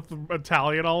the earth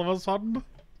Italian all of a sudden?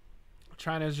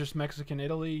 China is just Mexican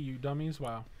Italy, you dummies.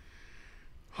 Wow.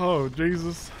 Oh,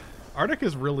 Jesus. Arctic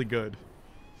is really good.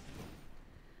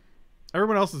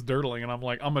 Everyone else is dirtling, and I'm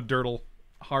like, I'm a dirtle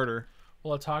harder.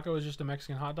 Well, a taco is just a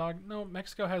Mexican hot dog? No,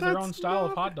 Mexico has their own style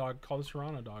of not- hot dog called a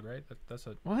Serrano dog, right? That's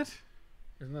a... What?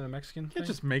 Isn't that a Mexican You thing? can't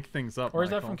just make things up, Or is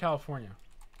that Michael. from California?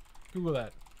 Google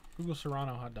that. Google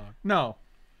Serrano hot dog. No.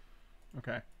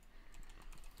 Okay.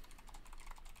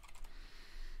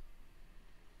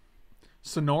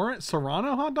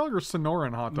 Serrano hot dog or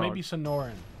Sonoran hot dog? Maybe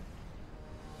Sonoran.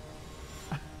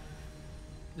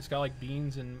 It's got like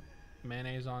beans and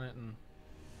mayonnaise on it and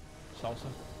salsa.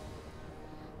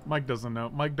 Mike doesn't know.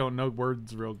 Mike don't know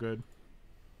words real good.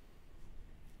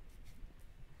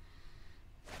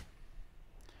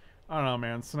 I don't know,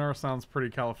 man. Sonora sounds pretty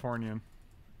Californian.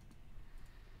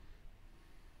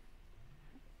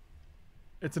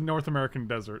 It's a North American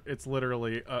desert. It's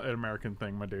literally an American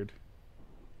thing, my dude.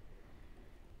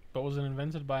 But was it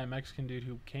invented by a Mexican dude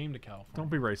who came to California? Don't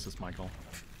be racist, Michael.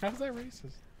 How's that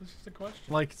racist? That's just a question.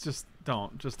 Like, just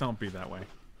don't be that way.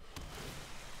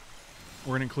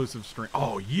 We're an inclusive stream.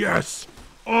 Oh, yes!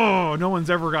 Oh, no one's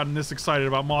ever gotten this excited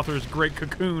about Mothra's great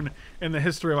cocoon in the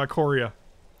history of Ikoria.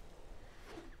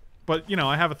 But, you know,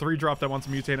 I have a 3-drop that wants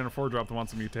to mutate and a 4-drop that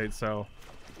wants to mutate, so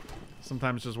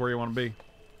sometimes it's just where you want to be.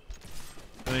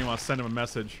 And then you want to send him a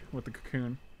message with the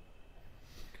cocoon.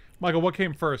 Michael, what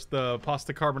came first, the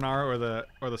pasta carbonara or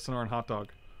the Sonoran hot dog?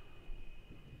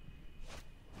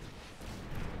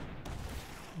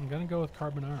 I'm gonna go with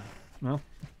carbonara. No.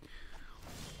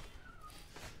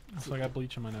 So I got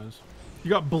bleach in my nose.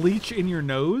 You got bleach in your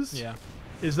nose? Yeah.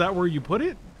 Is that where you put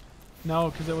it?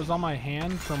 No, because it was on my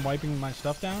hand from wiping my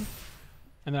stuff down,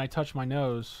 and then I touched my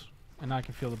nose, and now I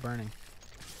can feel the burning.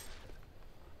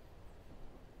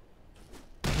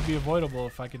 It would be avoidable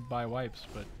if I could buy wipes,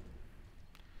 but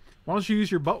Why don't you use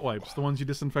your butt wipes, the ones you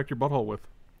disinfect your butthole with?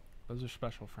 those are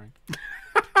special, Frank.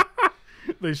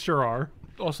 They sure are.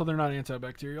 Also, they're not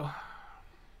antibacterial.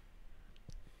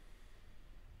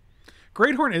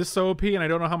 Great Horn is so OP, and I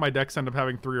don't know how my decks end up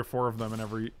having 3 or 4 of them in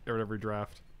every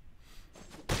draft.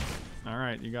 All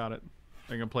right, you got it.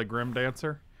 Are you gonna play Grim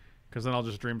Dancer? Because then I'll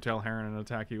just Dreamtail Heron and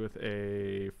attack you with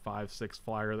a 5/6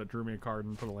 flyer that drew me a card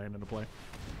and put a land into play.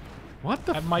 What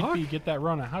the That fuck? might be get that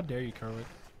Rona. How dare you, Kerwit?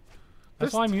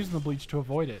 That's This why I'm using the bleach to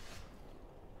avoid it.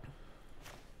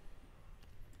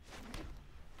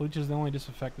 Bleach is the only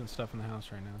disinfectant stuff in the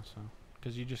house right now, so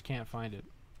because you just can't find it.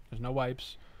 There's no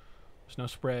wipes. There's no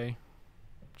spray.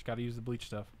 Just got to use the bleach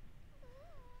stuff.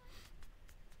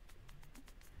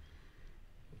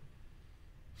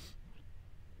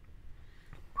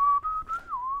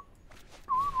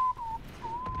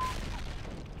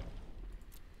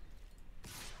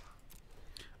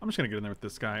 I'm just gonna get in there with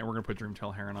this guy, and we're gonna put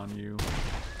Dreamtail Heron on you.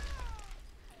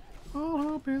 All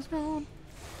hope is gone.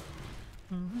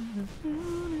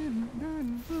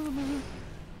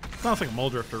 Sounds like a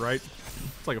Muldrifter, right?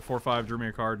 It's like a 4/5, drew me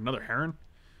a card. Another Heron.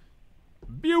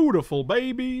 Beautiful,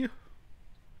 baby.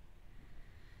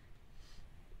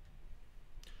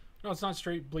 No, it's not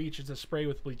straight bleach. It's a spray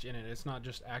with bleach in it. It's not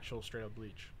just actual straight up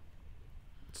bleach.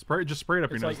 Just spray it up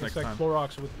your It's nose like next it's time. like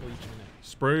Clorox with bleach in it.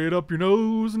 Spray it up your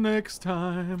nose next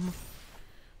time.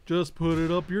 Just put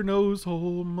it up your nose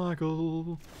hole,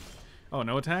 Michael. Oh,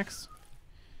 no attacks?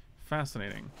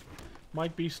 Fascinating.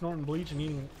 Mike B snorting bleach and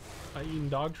eating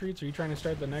dog treats. Are you trying to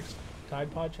start the next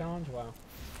Tide Pod challenge? Wow.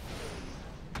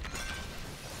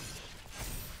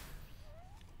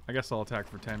 I guess I'll attack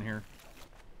for 10 here.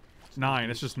 9.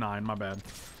 It's just 9. My bad.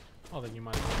 Oh, then you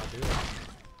might as well not do that.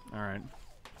 All right.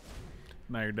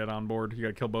 Now you're dead on board. You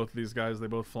gotta kill both of these guys. They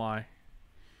both fly.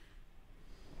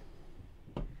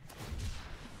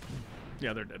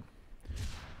 Yeah, they're dead.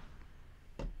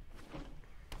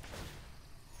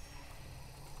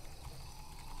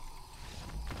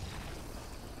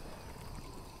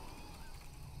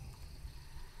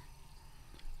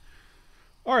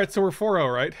 All right, so we're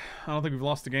 4-0, right? I don't think we've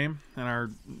lost the game,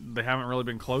 and they haven't really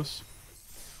been close.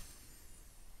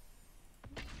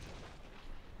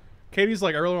 Katie's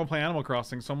like, I really want to play Animal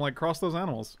Crossing, so I'm like, cross those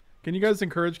animals. Can you guys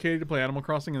encourage Katie to play Animal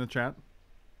Crossing in the chat?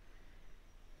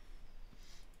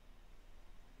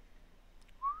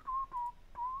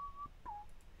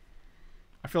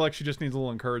 I feel like she just needs a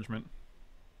little encouragement.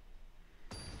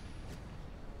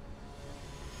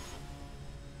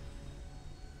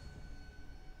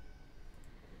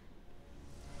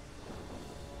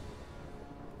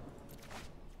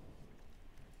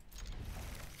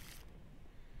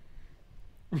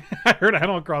 I heard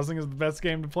Animal Crossing is the best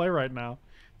game to play right now.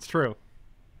 It's true.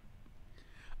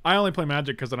 I only play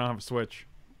Magic because I don't have a Switch.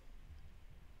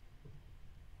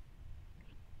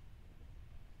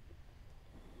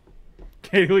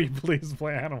 Katie, will you please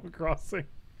play Animal Crossing?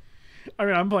 I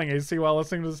mean, I'm playing AC while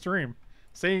listening to the stream.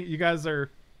 See, you guys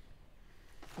are...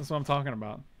 That's what I'm talking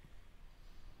about.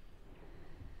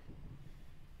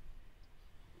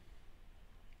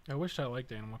 I wish I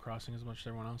liked Animal Crossing as much as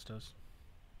everyone else does.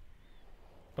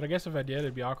 But I guess if I did,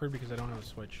 it'd be awkward because I don't have a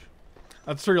Switch.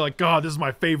 That's true. You're like, God, this is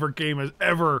my favorite game as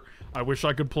ever. I wish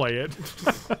I could play it.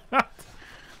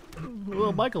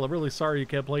 Well, Michael, I'm really sorry you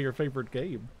can't play your favorite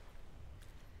game.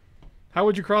 How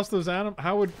would you cross those animals?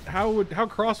 How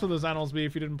cross would those animals be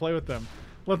if you didn't play with them?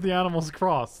 Let the animals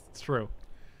cross. It's true.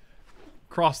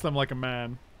 Cross them like a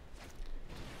man.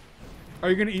 Are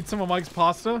you gonna eat some of Mike's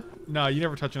pasta? No, you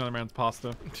never touch another man's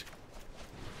pasta.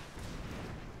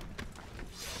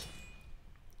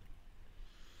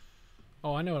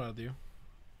 Oh, I know what I'll do.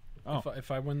 Oh.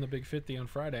 If I win the big 50 on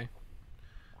Friday,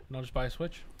 and I'll just buy a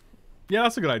Switch. Yeah,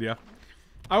 that's a good idea.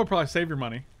 I would probably save your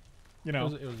money. You know.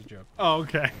 It was a joke. Oh,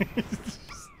 okay.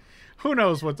 Who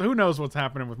knows what's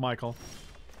happening with Michael?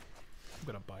 I'm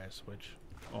gonna buy a Switch.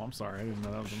 Oh, I'm sorry. I didn't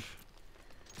know that was him.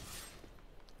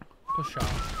 Push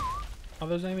off. Oh,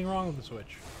 there's anything wrong with the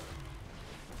Switch.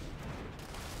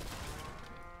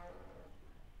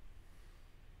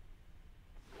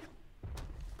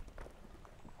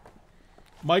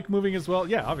 Mike moving as well?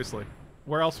 Yeah, obviously.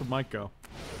 Where else would Mike go?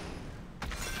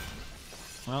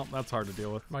 Well, that's hard to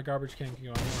deal with. My garbage can go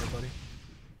anywhere, buddy.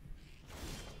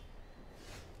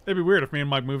 It'd be weird if me and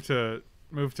Mike moved to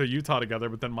Utah together,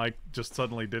 but then Mike just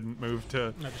suddenly didn't move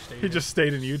to... He just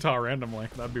stayed in Utah randomly.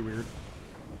 That'd be weird.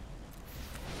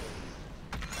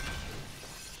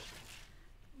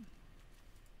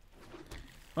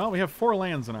 Well, we have 4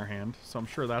 lands in our hand, so I'm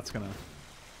sure that's gonna...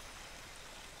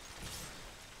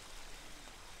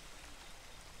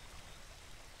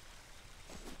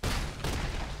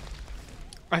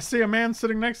 I see a man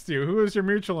sitting next to you. Who is your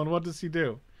mutual and what does he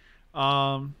do?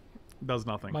 Does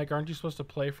nothing. Mike, aren't you supposed to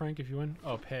play Frank if you win?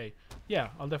 Oh, pay. Yeah,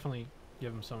 I'll definitely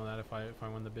give him some of that if I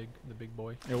win the big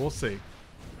boy. Yeah, we'll see.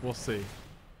 We'll see.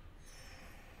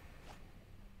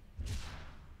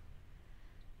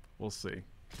 We'll see.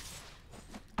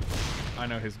 I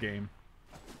know his game.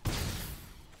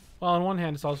 Well, on one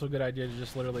hand, it's also a good idea to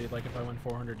just literally, like, if I win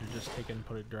 400, to just take it and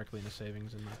put it directly into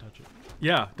savings and not touch it.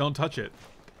 Yeah, don't touch it.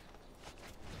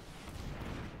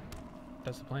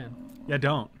 That's the plan. Yeah,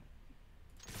 don't.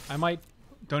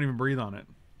 Don't even breathe on it.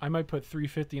 I might put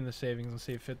 350 in the savings and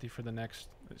save 50 for the next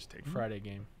Just take Friday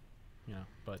game. You know,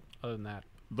 but other than that.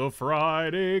 The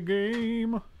Friday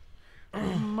game.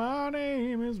 My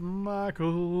name is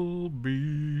Michael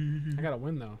B. I gotta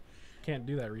win though. Can't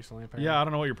do that recently. Apparently. Yeah, I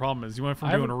don't know what your problem is. You went from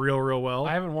doing real well.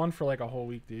 I haven't won for like a whole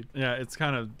week, dude. Yeah, it's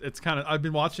kind of. I've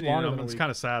been watching it. And it's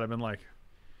kind of sad. I've been like,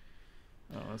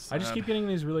 oh, that's sad. I just keep getting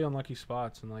these really unlucky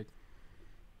spots, and like,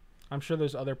 I'm sure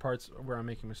there's other parts where I'm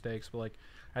making mistakes, but like,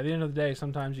 at the end of the day,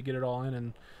 sometimes you get it all in,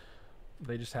 and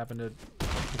they just happen to hit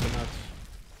the nuts.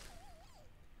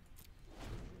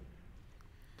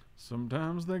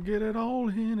 Sometimes they get it all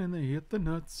in and they hit the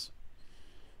nuts.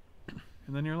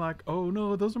 And then you're like, oh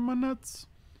no, those are my nuts.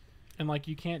 And like,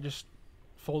 you can't just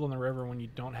fold on the river when you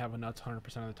don't have a nuts 100%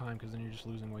 of the time, because then you're just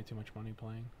losing way too much money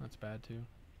playing. That's bad too.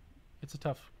 It's a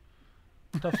tough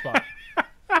spot.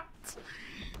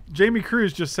 Jamie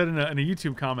Cruz just said in a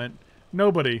YouTube comment,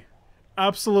 nobody,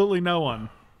 absolutely no one.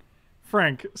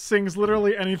 Frank sings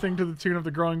literally anything to the tune of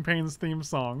the Growing Pains theme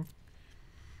song.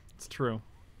 It's true.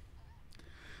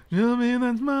 Show me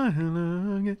that's my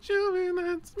luck. Show me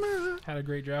that's my... Had a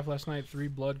great draft last night. 3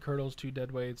 blood curdles, 2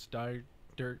 dead weights,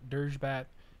 dirge bat,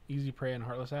 easy prey, and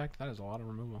heartless act. That is a lot of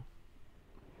removal.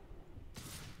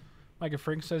 Mike, if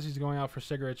Frank says he's going out for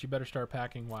cigarettes, you better start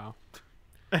packing. Wow.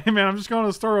 Hey man, I'm just going to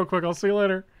the store real quick. I'll see you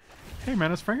later. Hey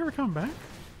man, is Frank ever coming back?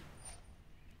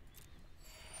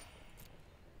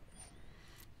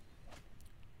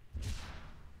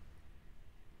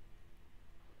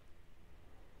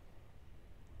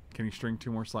 Can you string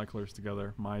 2 more cyclers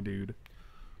together, my dude?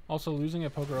 Also, losing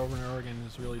at poker over and over again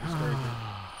is really discouraging.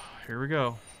 Here we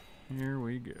go. Here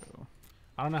we go.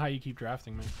 I don't know how you keep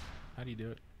drafting, man. How do you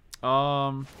do it?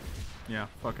 Yeah,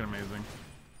 fucking amazing.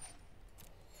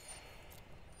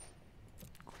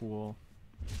 Cool.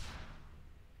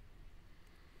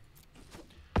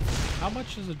 How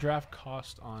much does a draft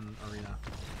cost on Arena?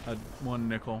 1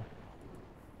 nickel.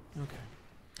 Okay.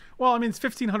 Well, I mean, it's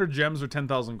 1,500 gems or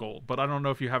 10,000 gold, but I don't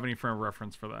know if you have any frame of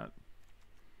reference for that.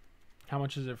 How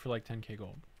much is it for like 10k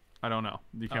gold? I don't know.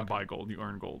 You can't buy gold. You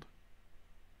earn gold.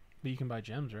 But you can buy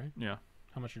gems, right? Yeah.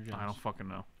 How much are gems? I don't fucking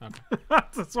know. Okay.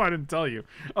 That's why I didn't tell you.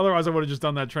 Otherwise, I would have just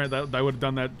done that. I would have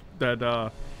done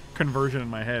that conversion in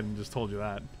my head and just told you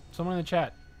that. Someone in the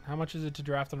chat, how much is it to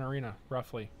draft an Arena,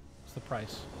 roughly? What's the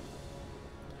price?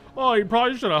 Oh, you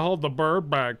probably should have held the bird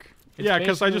back. It's yeah,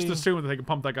 because I just assumed that they could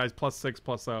pump that guy's +6,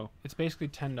 +0. It's basically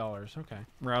 $10. Okay.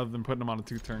 Rather than putting him on a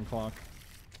 2-turn clock.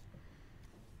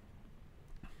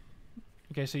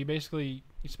 Okay, so you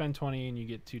spend 20 and you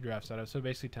get 2 drafts out of it. So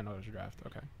basically $10 a draft.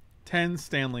 Okay. 10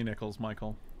 Stanley nickels,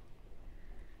 Michael.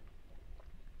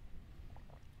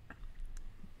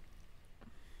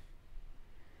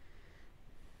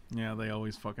 Yeah, they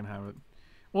always fucking have it.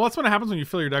 Well, that's what happens when you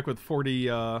fill your deck with 40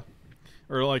 or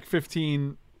like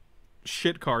 15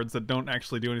 shit cards that don't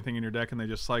actually do anything in your deck and they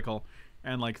just cycle,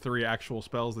 and like 3 actual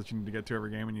spells that you need to get to every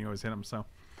game and you always hit them. So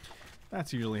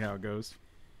that's usually how it goes.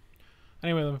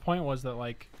 Anyway, the point was that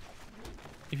like,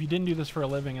 if you didn't do this for a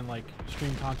living and like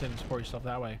stream content and support yourself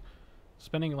that way,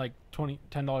 Spending like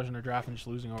 $10 in a draft and just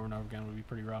losing over and over again would be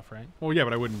pretty rough, right? Well, yeah,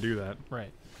 but I wouldn't do that.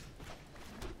 Right.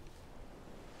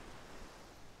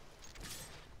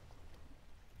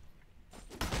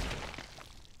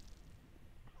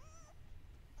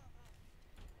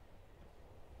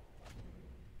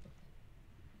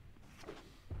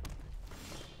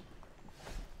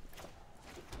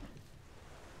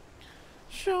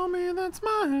 Show me that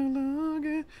smile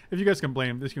again. If you guys can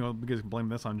blame this, you guys can blame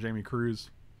this on Jamie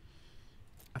Cruz.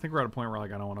 I think we're at a point where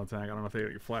like I don't want to attack. I don't know if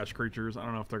they flash creatures. I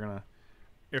don't know if they're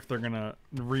gonna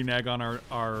renege on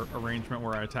our arrangement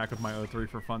where I attack with my O3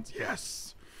 for funds.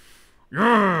 Yes.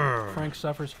 Yeah. Frank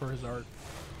suffers for his art.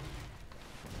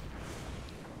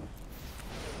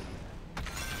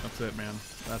 That's it, man.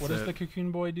 That's What it. does the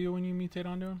Cocoon Boy do when you mutate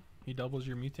onto him? He doubles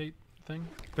your mutate thing?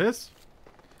 This?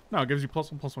 No, it gives you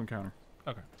 +1/+1 counter.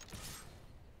 Okay.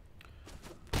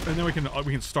 And then we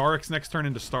can Star X next turn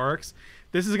into Star X.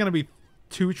 This is gonna be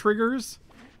 2 triggers,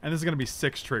 and this is gonna be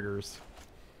 6 triggers.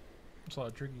 That's a lot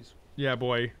of triggies. Yeah,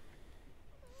 boy.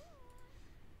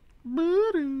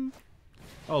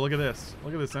 Oh, look at this.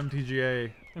 Look at this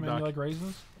MTGA. Hey man, you like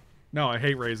raisins? No, I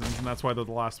hate raisins, and that's why they're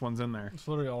the last one's in there. It's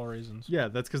literally all raisins. Yeah,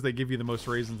 that's because they give you the most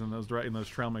raisins in those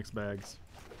trail mix bags.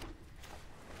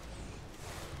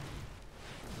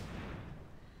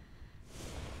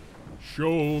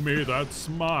 Show me that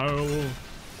smile.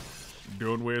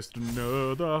 Don't waste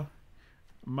another.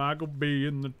 Michael be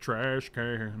in the trash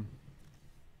can.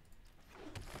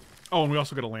 Oh, and we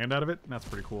also get a land out of it. That's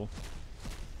pretty cool.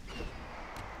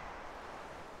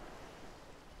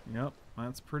 Yep,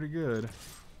 that's pretty good.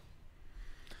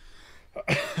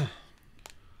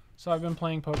 So I've been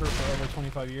playing poker for over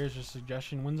 25 years. Just a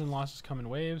suggestion: wins and losses come in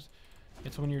waves.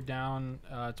 It's when you're down.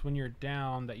 It's when you're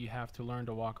down that you have to learn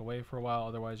to walk away for a while.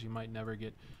 Otherwise, you might never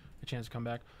get a chance to come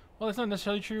back. Well, that's not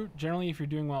necessarily true. Generally, if you're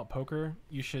doing well at poker,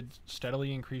 you should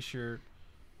steadily increase your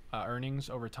earnings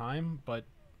over time. But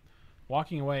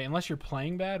walking away, unless you're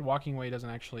playing bad, walking away doesn't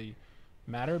actually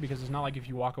matter because it's not like if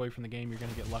you walk away from the game, you're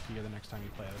going to get luckier the next time you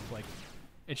play it. It's like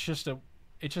it's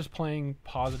just playing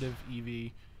positive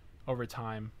EV over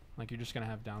time. Like you're just going to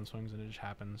have downswings and it just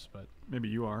happens. But maybe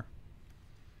you are.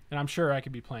 And I'm sure I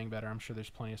could be playing better. I'm sure there's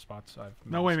plenty of spots I've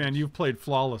missed. No way, man. You've played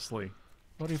flawlessly.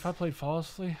 Buddy, if I played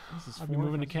flawlessly, I'd be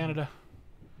moving to Canada.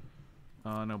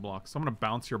 No blocks. So I'm going to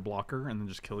bounce your blocker and then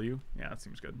just kill you. Yeah, that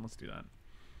seems good. Let's do that.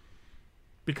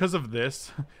 Because of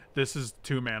this, this is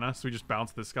 2 mana, so we just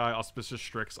bounce this guy, Auspicious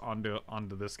Strix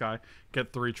onto this guy.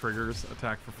 Get 3 triggers,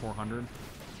 attack for 400.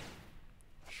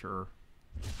 Sure.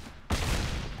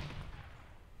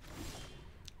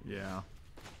 Yeah.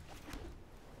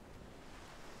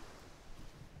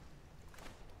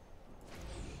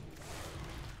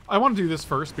 I want to do this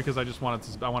first because I want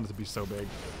it to be so big.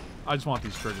 I just want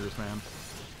these triggers, man.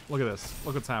 Look at this.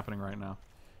 Look what's happening right now.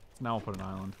 Now I'll put an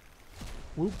island.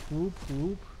 Whoop, whoop,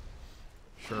 whoop.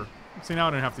 Sure. See, now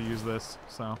I don't have to use this,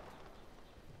 so.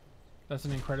 That's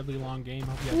an incredibly long game.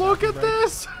 Hope you have Look at bathroom break.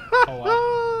 this!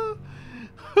 Oh,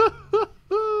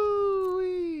 wow.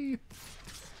 Ooh-wee.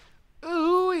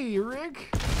 Ooh-wee,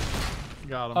 Rick.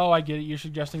 Got him. Oh, I get it. You're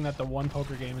suggesting that the one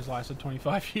poker game has lasted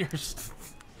 25 years.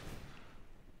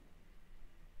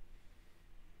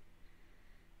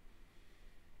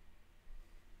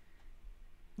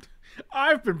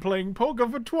 I've been playing poker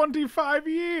for 25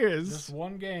 years. Just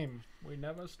one game. We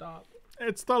never stop.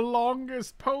 It's the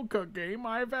longest poker game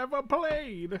I've ever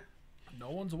played.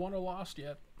 No one's won or lost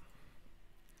yet.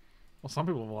 Well, some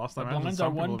people have lost. The I imagine blinds some are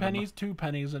people 1 have been- pennies, 2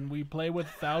 pennies, and we play with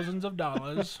thousands of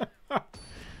dollars.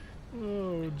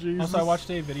 Oh, Jesus. Also, I watched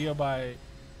a video by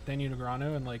Danny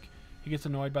Negrano, and like he gets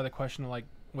annoyed by the question of like,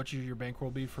 what should your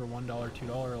bankroll be for $1,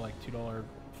 $2, or like $2,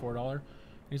 $4? And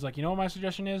he's like, you know what my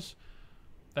suggestion is?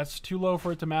 That's too low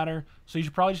for it to matter. So you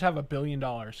should probably just have $1 billion,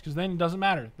 because then it doesn't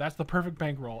matter. That's the perfect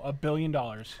bankroll. $1 billion.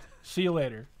 See you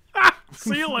later.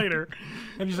 See you later.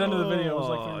 And just ended the video. It was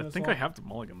like 3 I minutes think long. I have to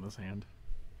mulligan this hand.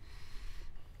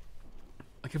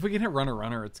 Like, if we can hit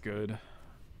runner, it's good.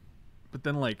 But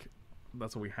then, like,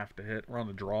 that's what we have to hit. We're on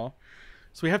the draw.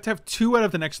 So we have to have 2 out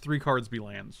of the next 3 cards be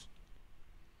lands.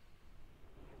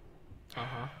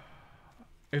 Uh-huh.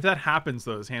 If that happens,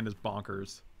 though, his hand is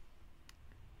bonkers.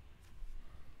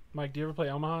 Mike, do you ever play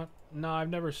Omaha? No, I've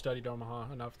never studied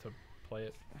Omaha enough to play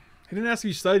it. He didn't ask if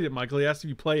you studied it, Michael. He asked if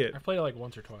you play it. I've played it like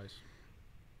once or twice.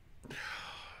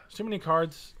 Too many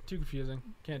cards. Too confusing.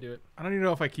 Can't do it. I don't even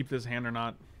know if I keep this hand or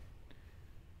not.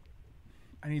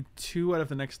 I need 2 out of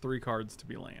the next 3 cards to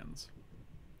be lands.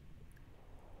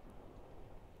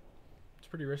 It's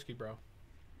pretty risky, bro.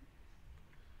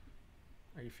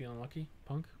 Are you feeling lucky,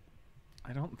 punk?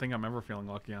 I don't think I'm ever feeling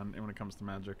lucky when it comes to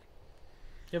Magic.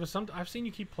 Yeah, but I've seen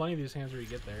you keep playing these hands where you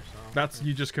get there. So That's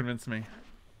you just convinced me.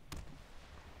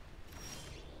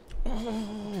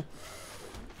 not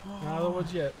out of the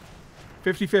woods yet.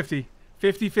 50-50.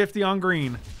 50-50 on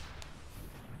green.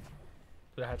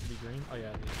 Does it have to be green? Oh yeah,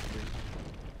 it needs to be green.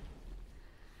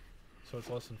 So it's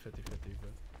less than 50-50, but.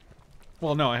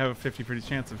 Well, no, I have a 50-50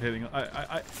 chance of hitting.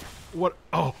 What?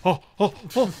 Oh.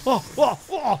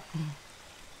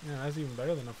 Yeah, that's even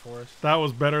better than a forest. That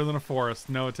was better than a forest.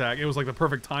 No attack. It was like the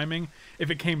perfect timing.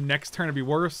 If it came next turn, it'd be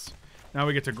worse. Now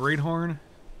we get to Great Horn.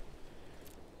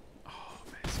 Oh,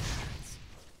 man.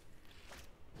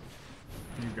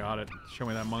 You got it. Show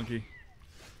me that monkey.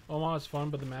 Omaha is fun,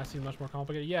 but the math seems much more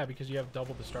complicated. Yeah, because you have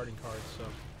double the starting cards, so.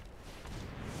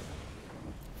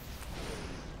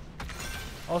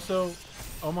 Also,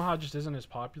 Omaha just isn't as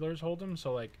popular as Hold'em,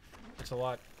 so like, it's a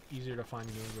lot easier to find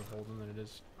games with Hold'em than it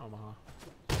is Omaha.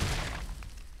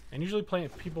 And usually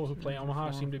people who play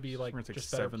Omaha seem to be like just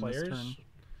better players.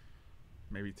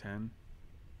 Maybe 10.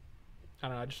 I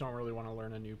don't know, I just don't really want to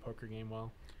learn a new poker game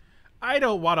well. I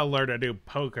don't want to learn a new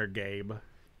poker game.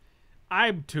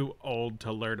 I'm too old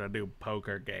to learn a new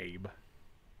poker game.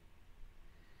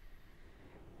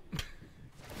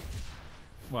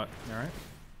 What? All right.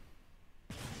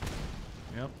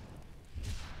 Yep.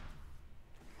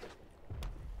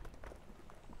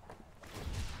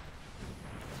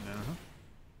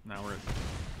 Now we're at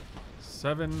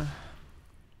 7.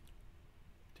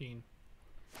 Teen.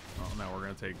 Oh, now we're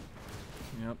gonna take.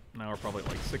 Yep. Now we're probably at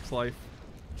like 6 life.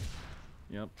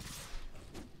 Yep.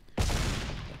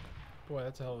 Boy,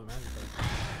 that's a hell of a magic card.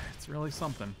 It's really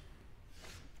something.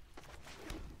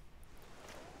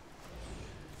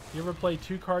 You ever play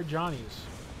 2-card Johnnies?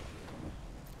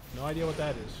 No idea what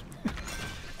that is.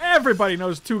 Everybody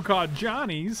knows 2-card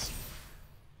Johnnies.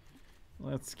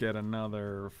 Let's get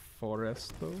another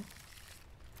forest though.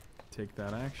 Take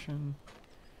that action.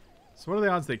 So what are the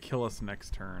odds they kill us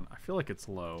next turn? I feel like it's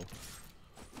low.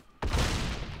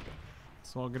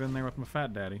 So I'll get in there with my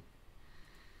fat daddy.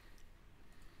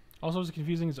 Also, what's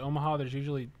confusing is Omaha, there's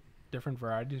usually different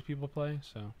varieties people play,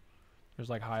 so there's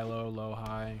like high-low,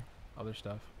 low-high, other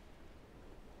stuff.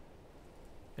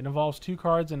 It involves 2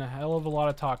 cards and a hell of a lot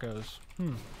of tacos.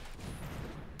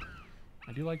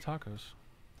 I do like tacos.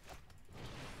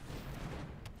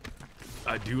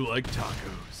 I do like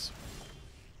tacos.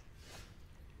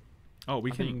 Oh,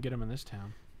 we I think you can can get them in this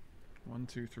town. 1,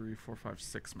 2, 3, 4, 5,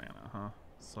 6 mana, huh?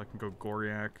 So I can go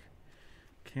Goriak.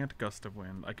 Can't Gust of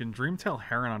Wind. I can Dreamtail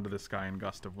Heron onto this guy in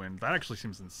Gust of Wind. That actually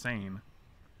seems insane.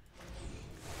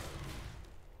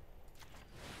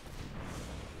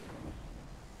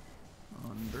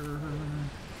 Under.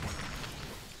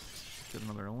 Get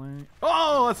another link.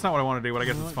 Oh, that's not what I want to do, but I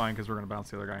guess it's fine because we're going to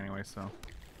bounce the other guy anyway, so.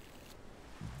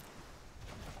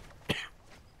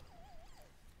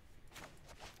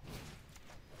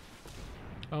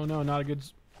 Oh no, not a good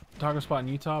taco spot in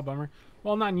Utah. Bummer.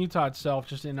 Well, not in Utah itself,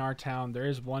 just in our town. There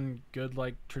is one good,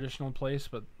 like, traditional place,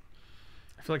 but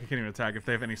I feel like I can't even attack. If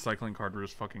they have any cycling card, we're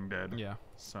just fucking dead. yeah,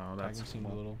 So that's that seems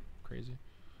a little crazy.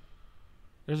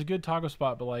 There's a good taco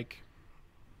spot, but like,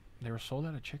 they were sold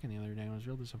out of chicken the other day. And it was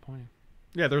real disappointing.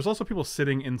 Yeah, there's also people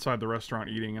sitting inside the restaurant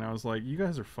eating, and I was like, you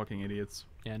guys are fucking idiots.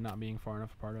 Yeah, not being far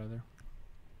enough apart either.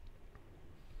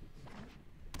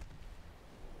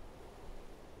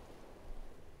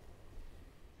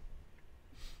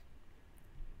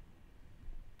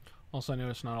 Also, I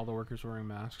noticed not all the workers were wearing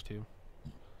masks too.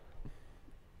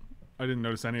 I didn't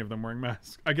notice any of them wearing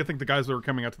masks. I think the guys that were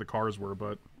coming out to the cars were,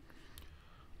 but...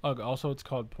 Oh, also, it's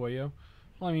called pollo.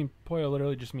 Well, I mean, pollo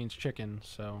literally just means chicken,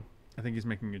 so... I think he's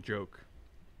making a joke.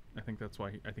 I think that's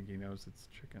why I think he knows it's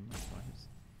chicken. That's why he's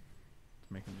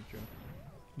making a joke.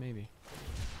 Maybe.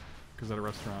 Because at a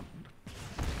restaurant,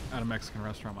 at a Mexican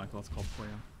restaurant, Michael, it's called pollo.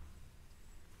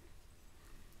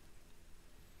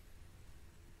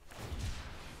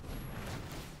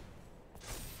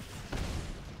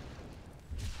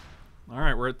 All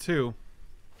right, we're at 2.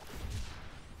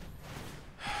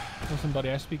 Listen, buddy,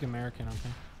 I speak American, okay?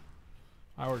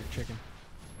 I ordered chicken.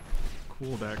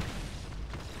 Cool deck.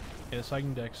 Yeah, the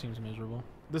second deck seems miserable.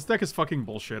 This deck is fucking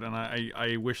bullshit, and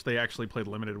I wish they actually played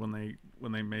limited when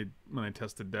they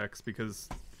tested decks, because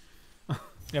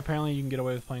Yeah, apparently you can get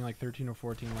away with playing like 13 or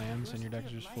 14 lands, and your deck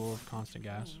is just full of constant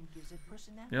gas.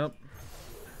 Yep,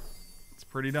 it's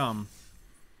pretty dumb.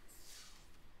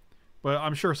 But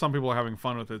I'm sure some people are having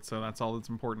fun with it, so that's all that's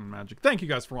important in Magic. Thank you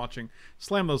guys for watching.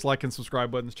 Slam those like and subscribe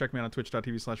buttons. Check me out on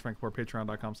twitch.tv/FrankLepore,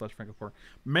 patreon.com/FrankLepore,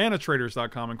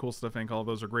 manatraders.com, and Cool Stuff Inc. All of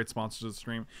those are great sponsors of the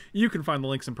stream. You can find the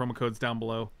links and promo codes down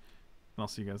below. And I'll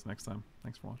see you guys next time.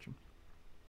 Thanks for watching.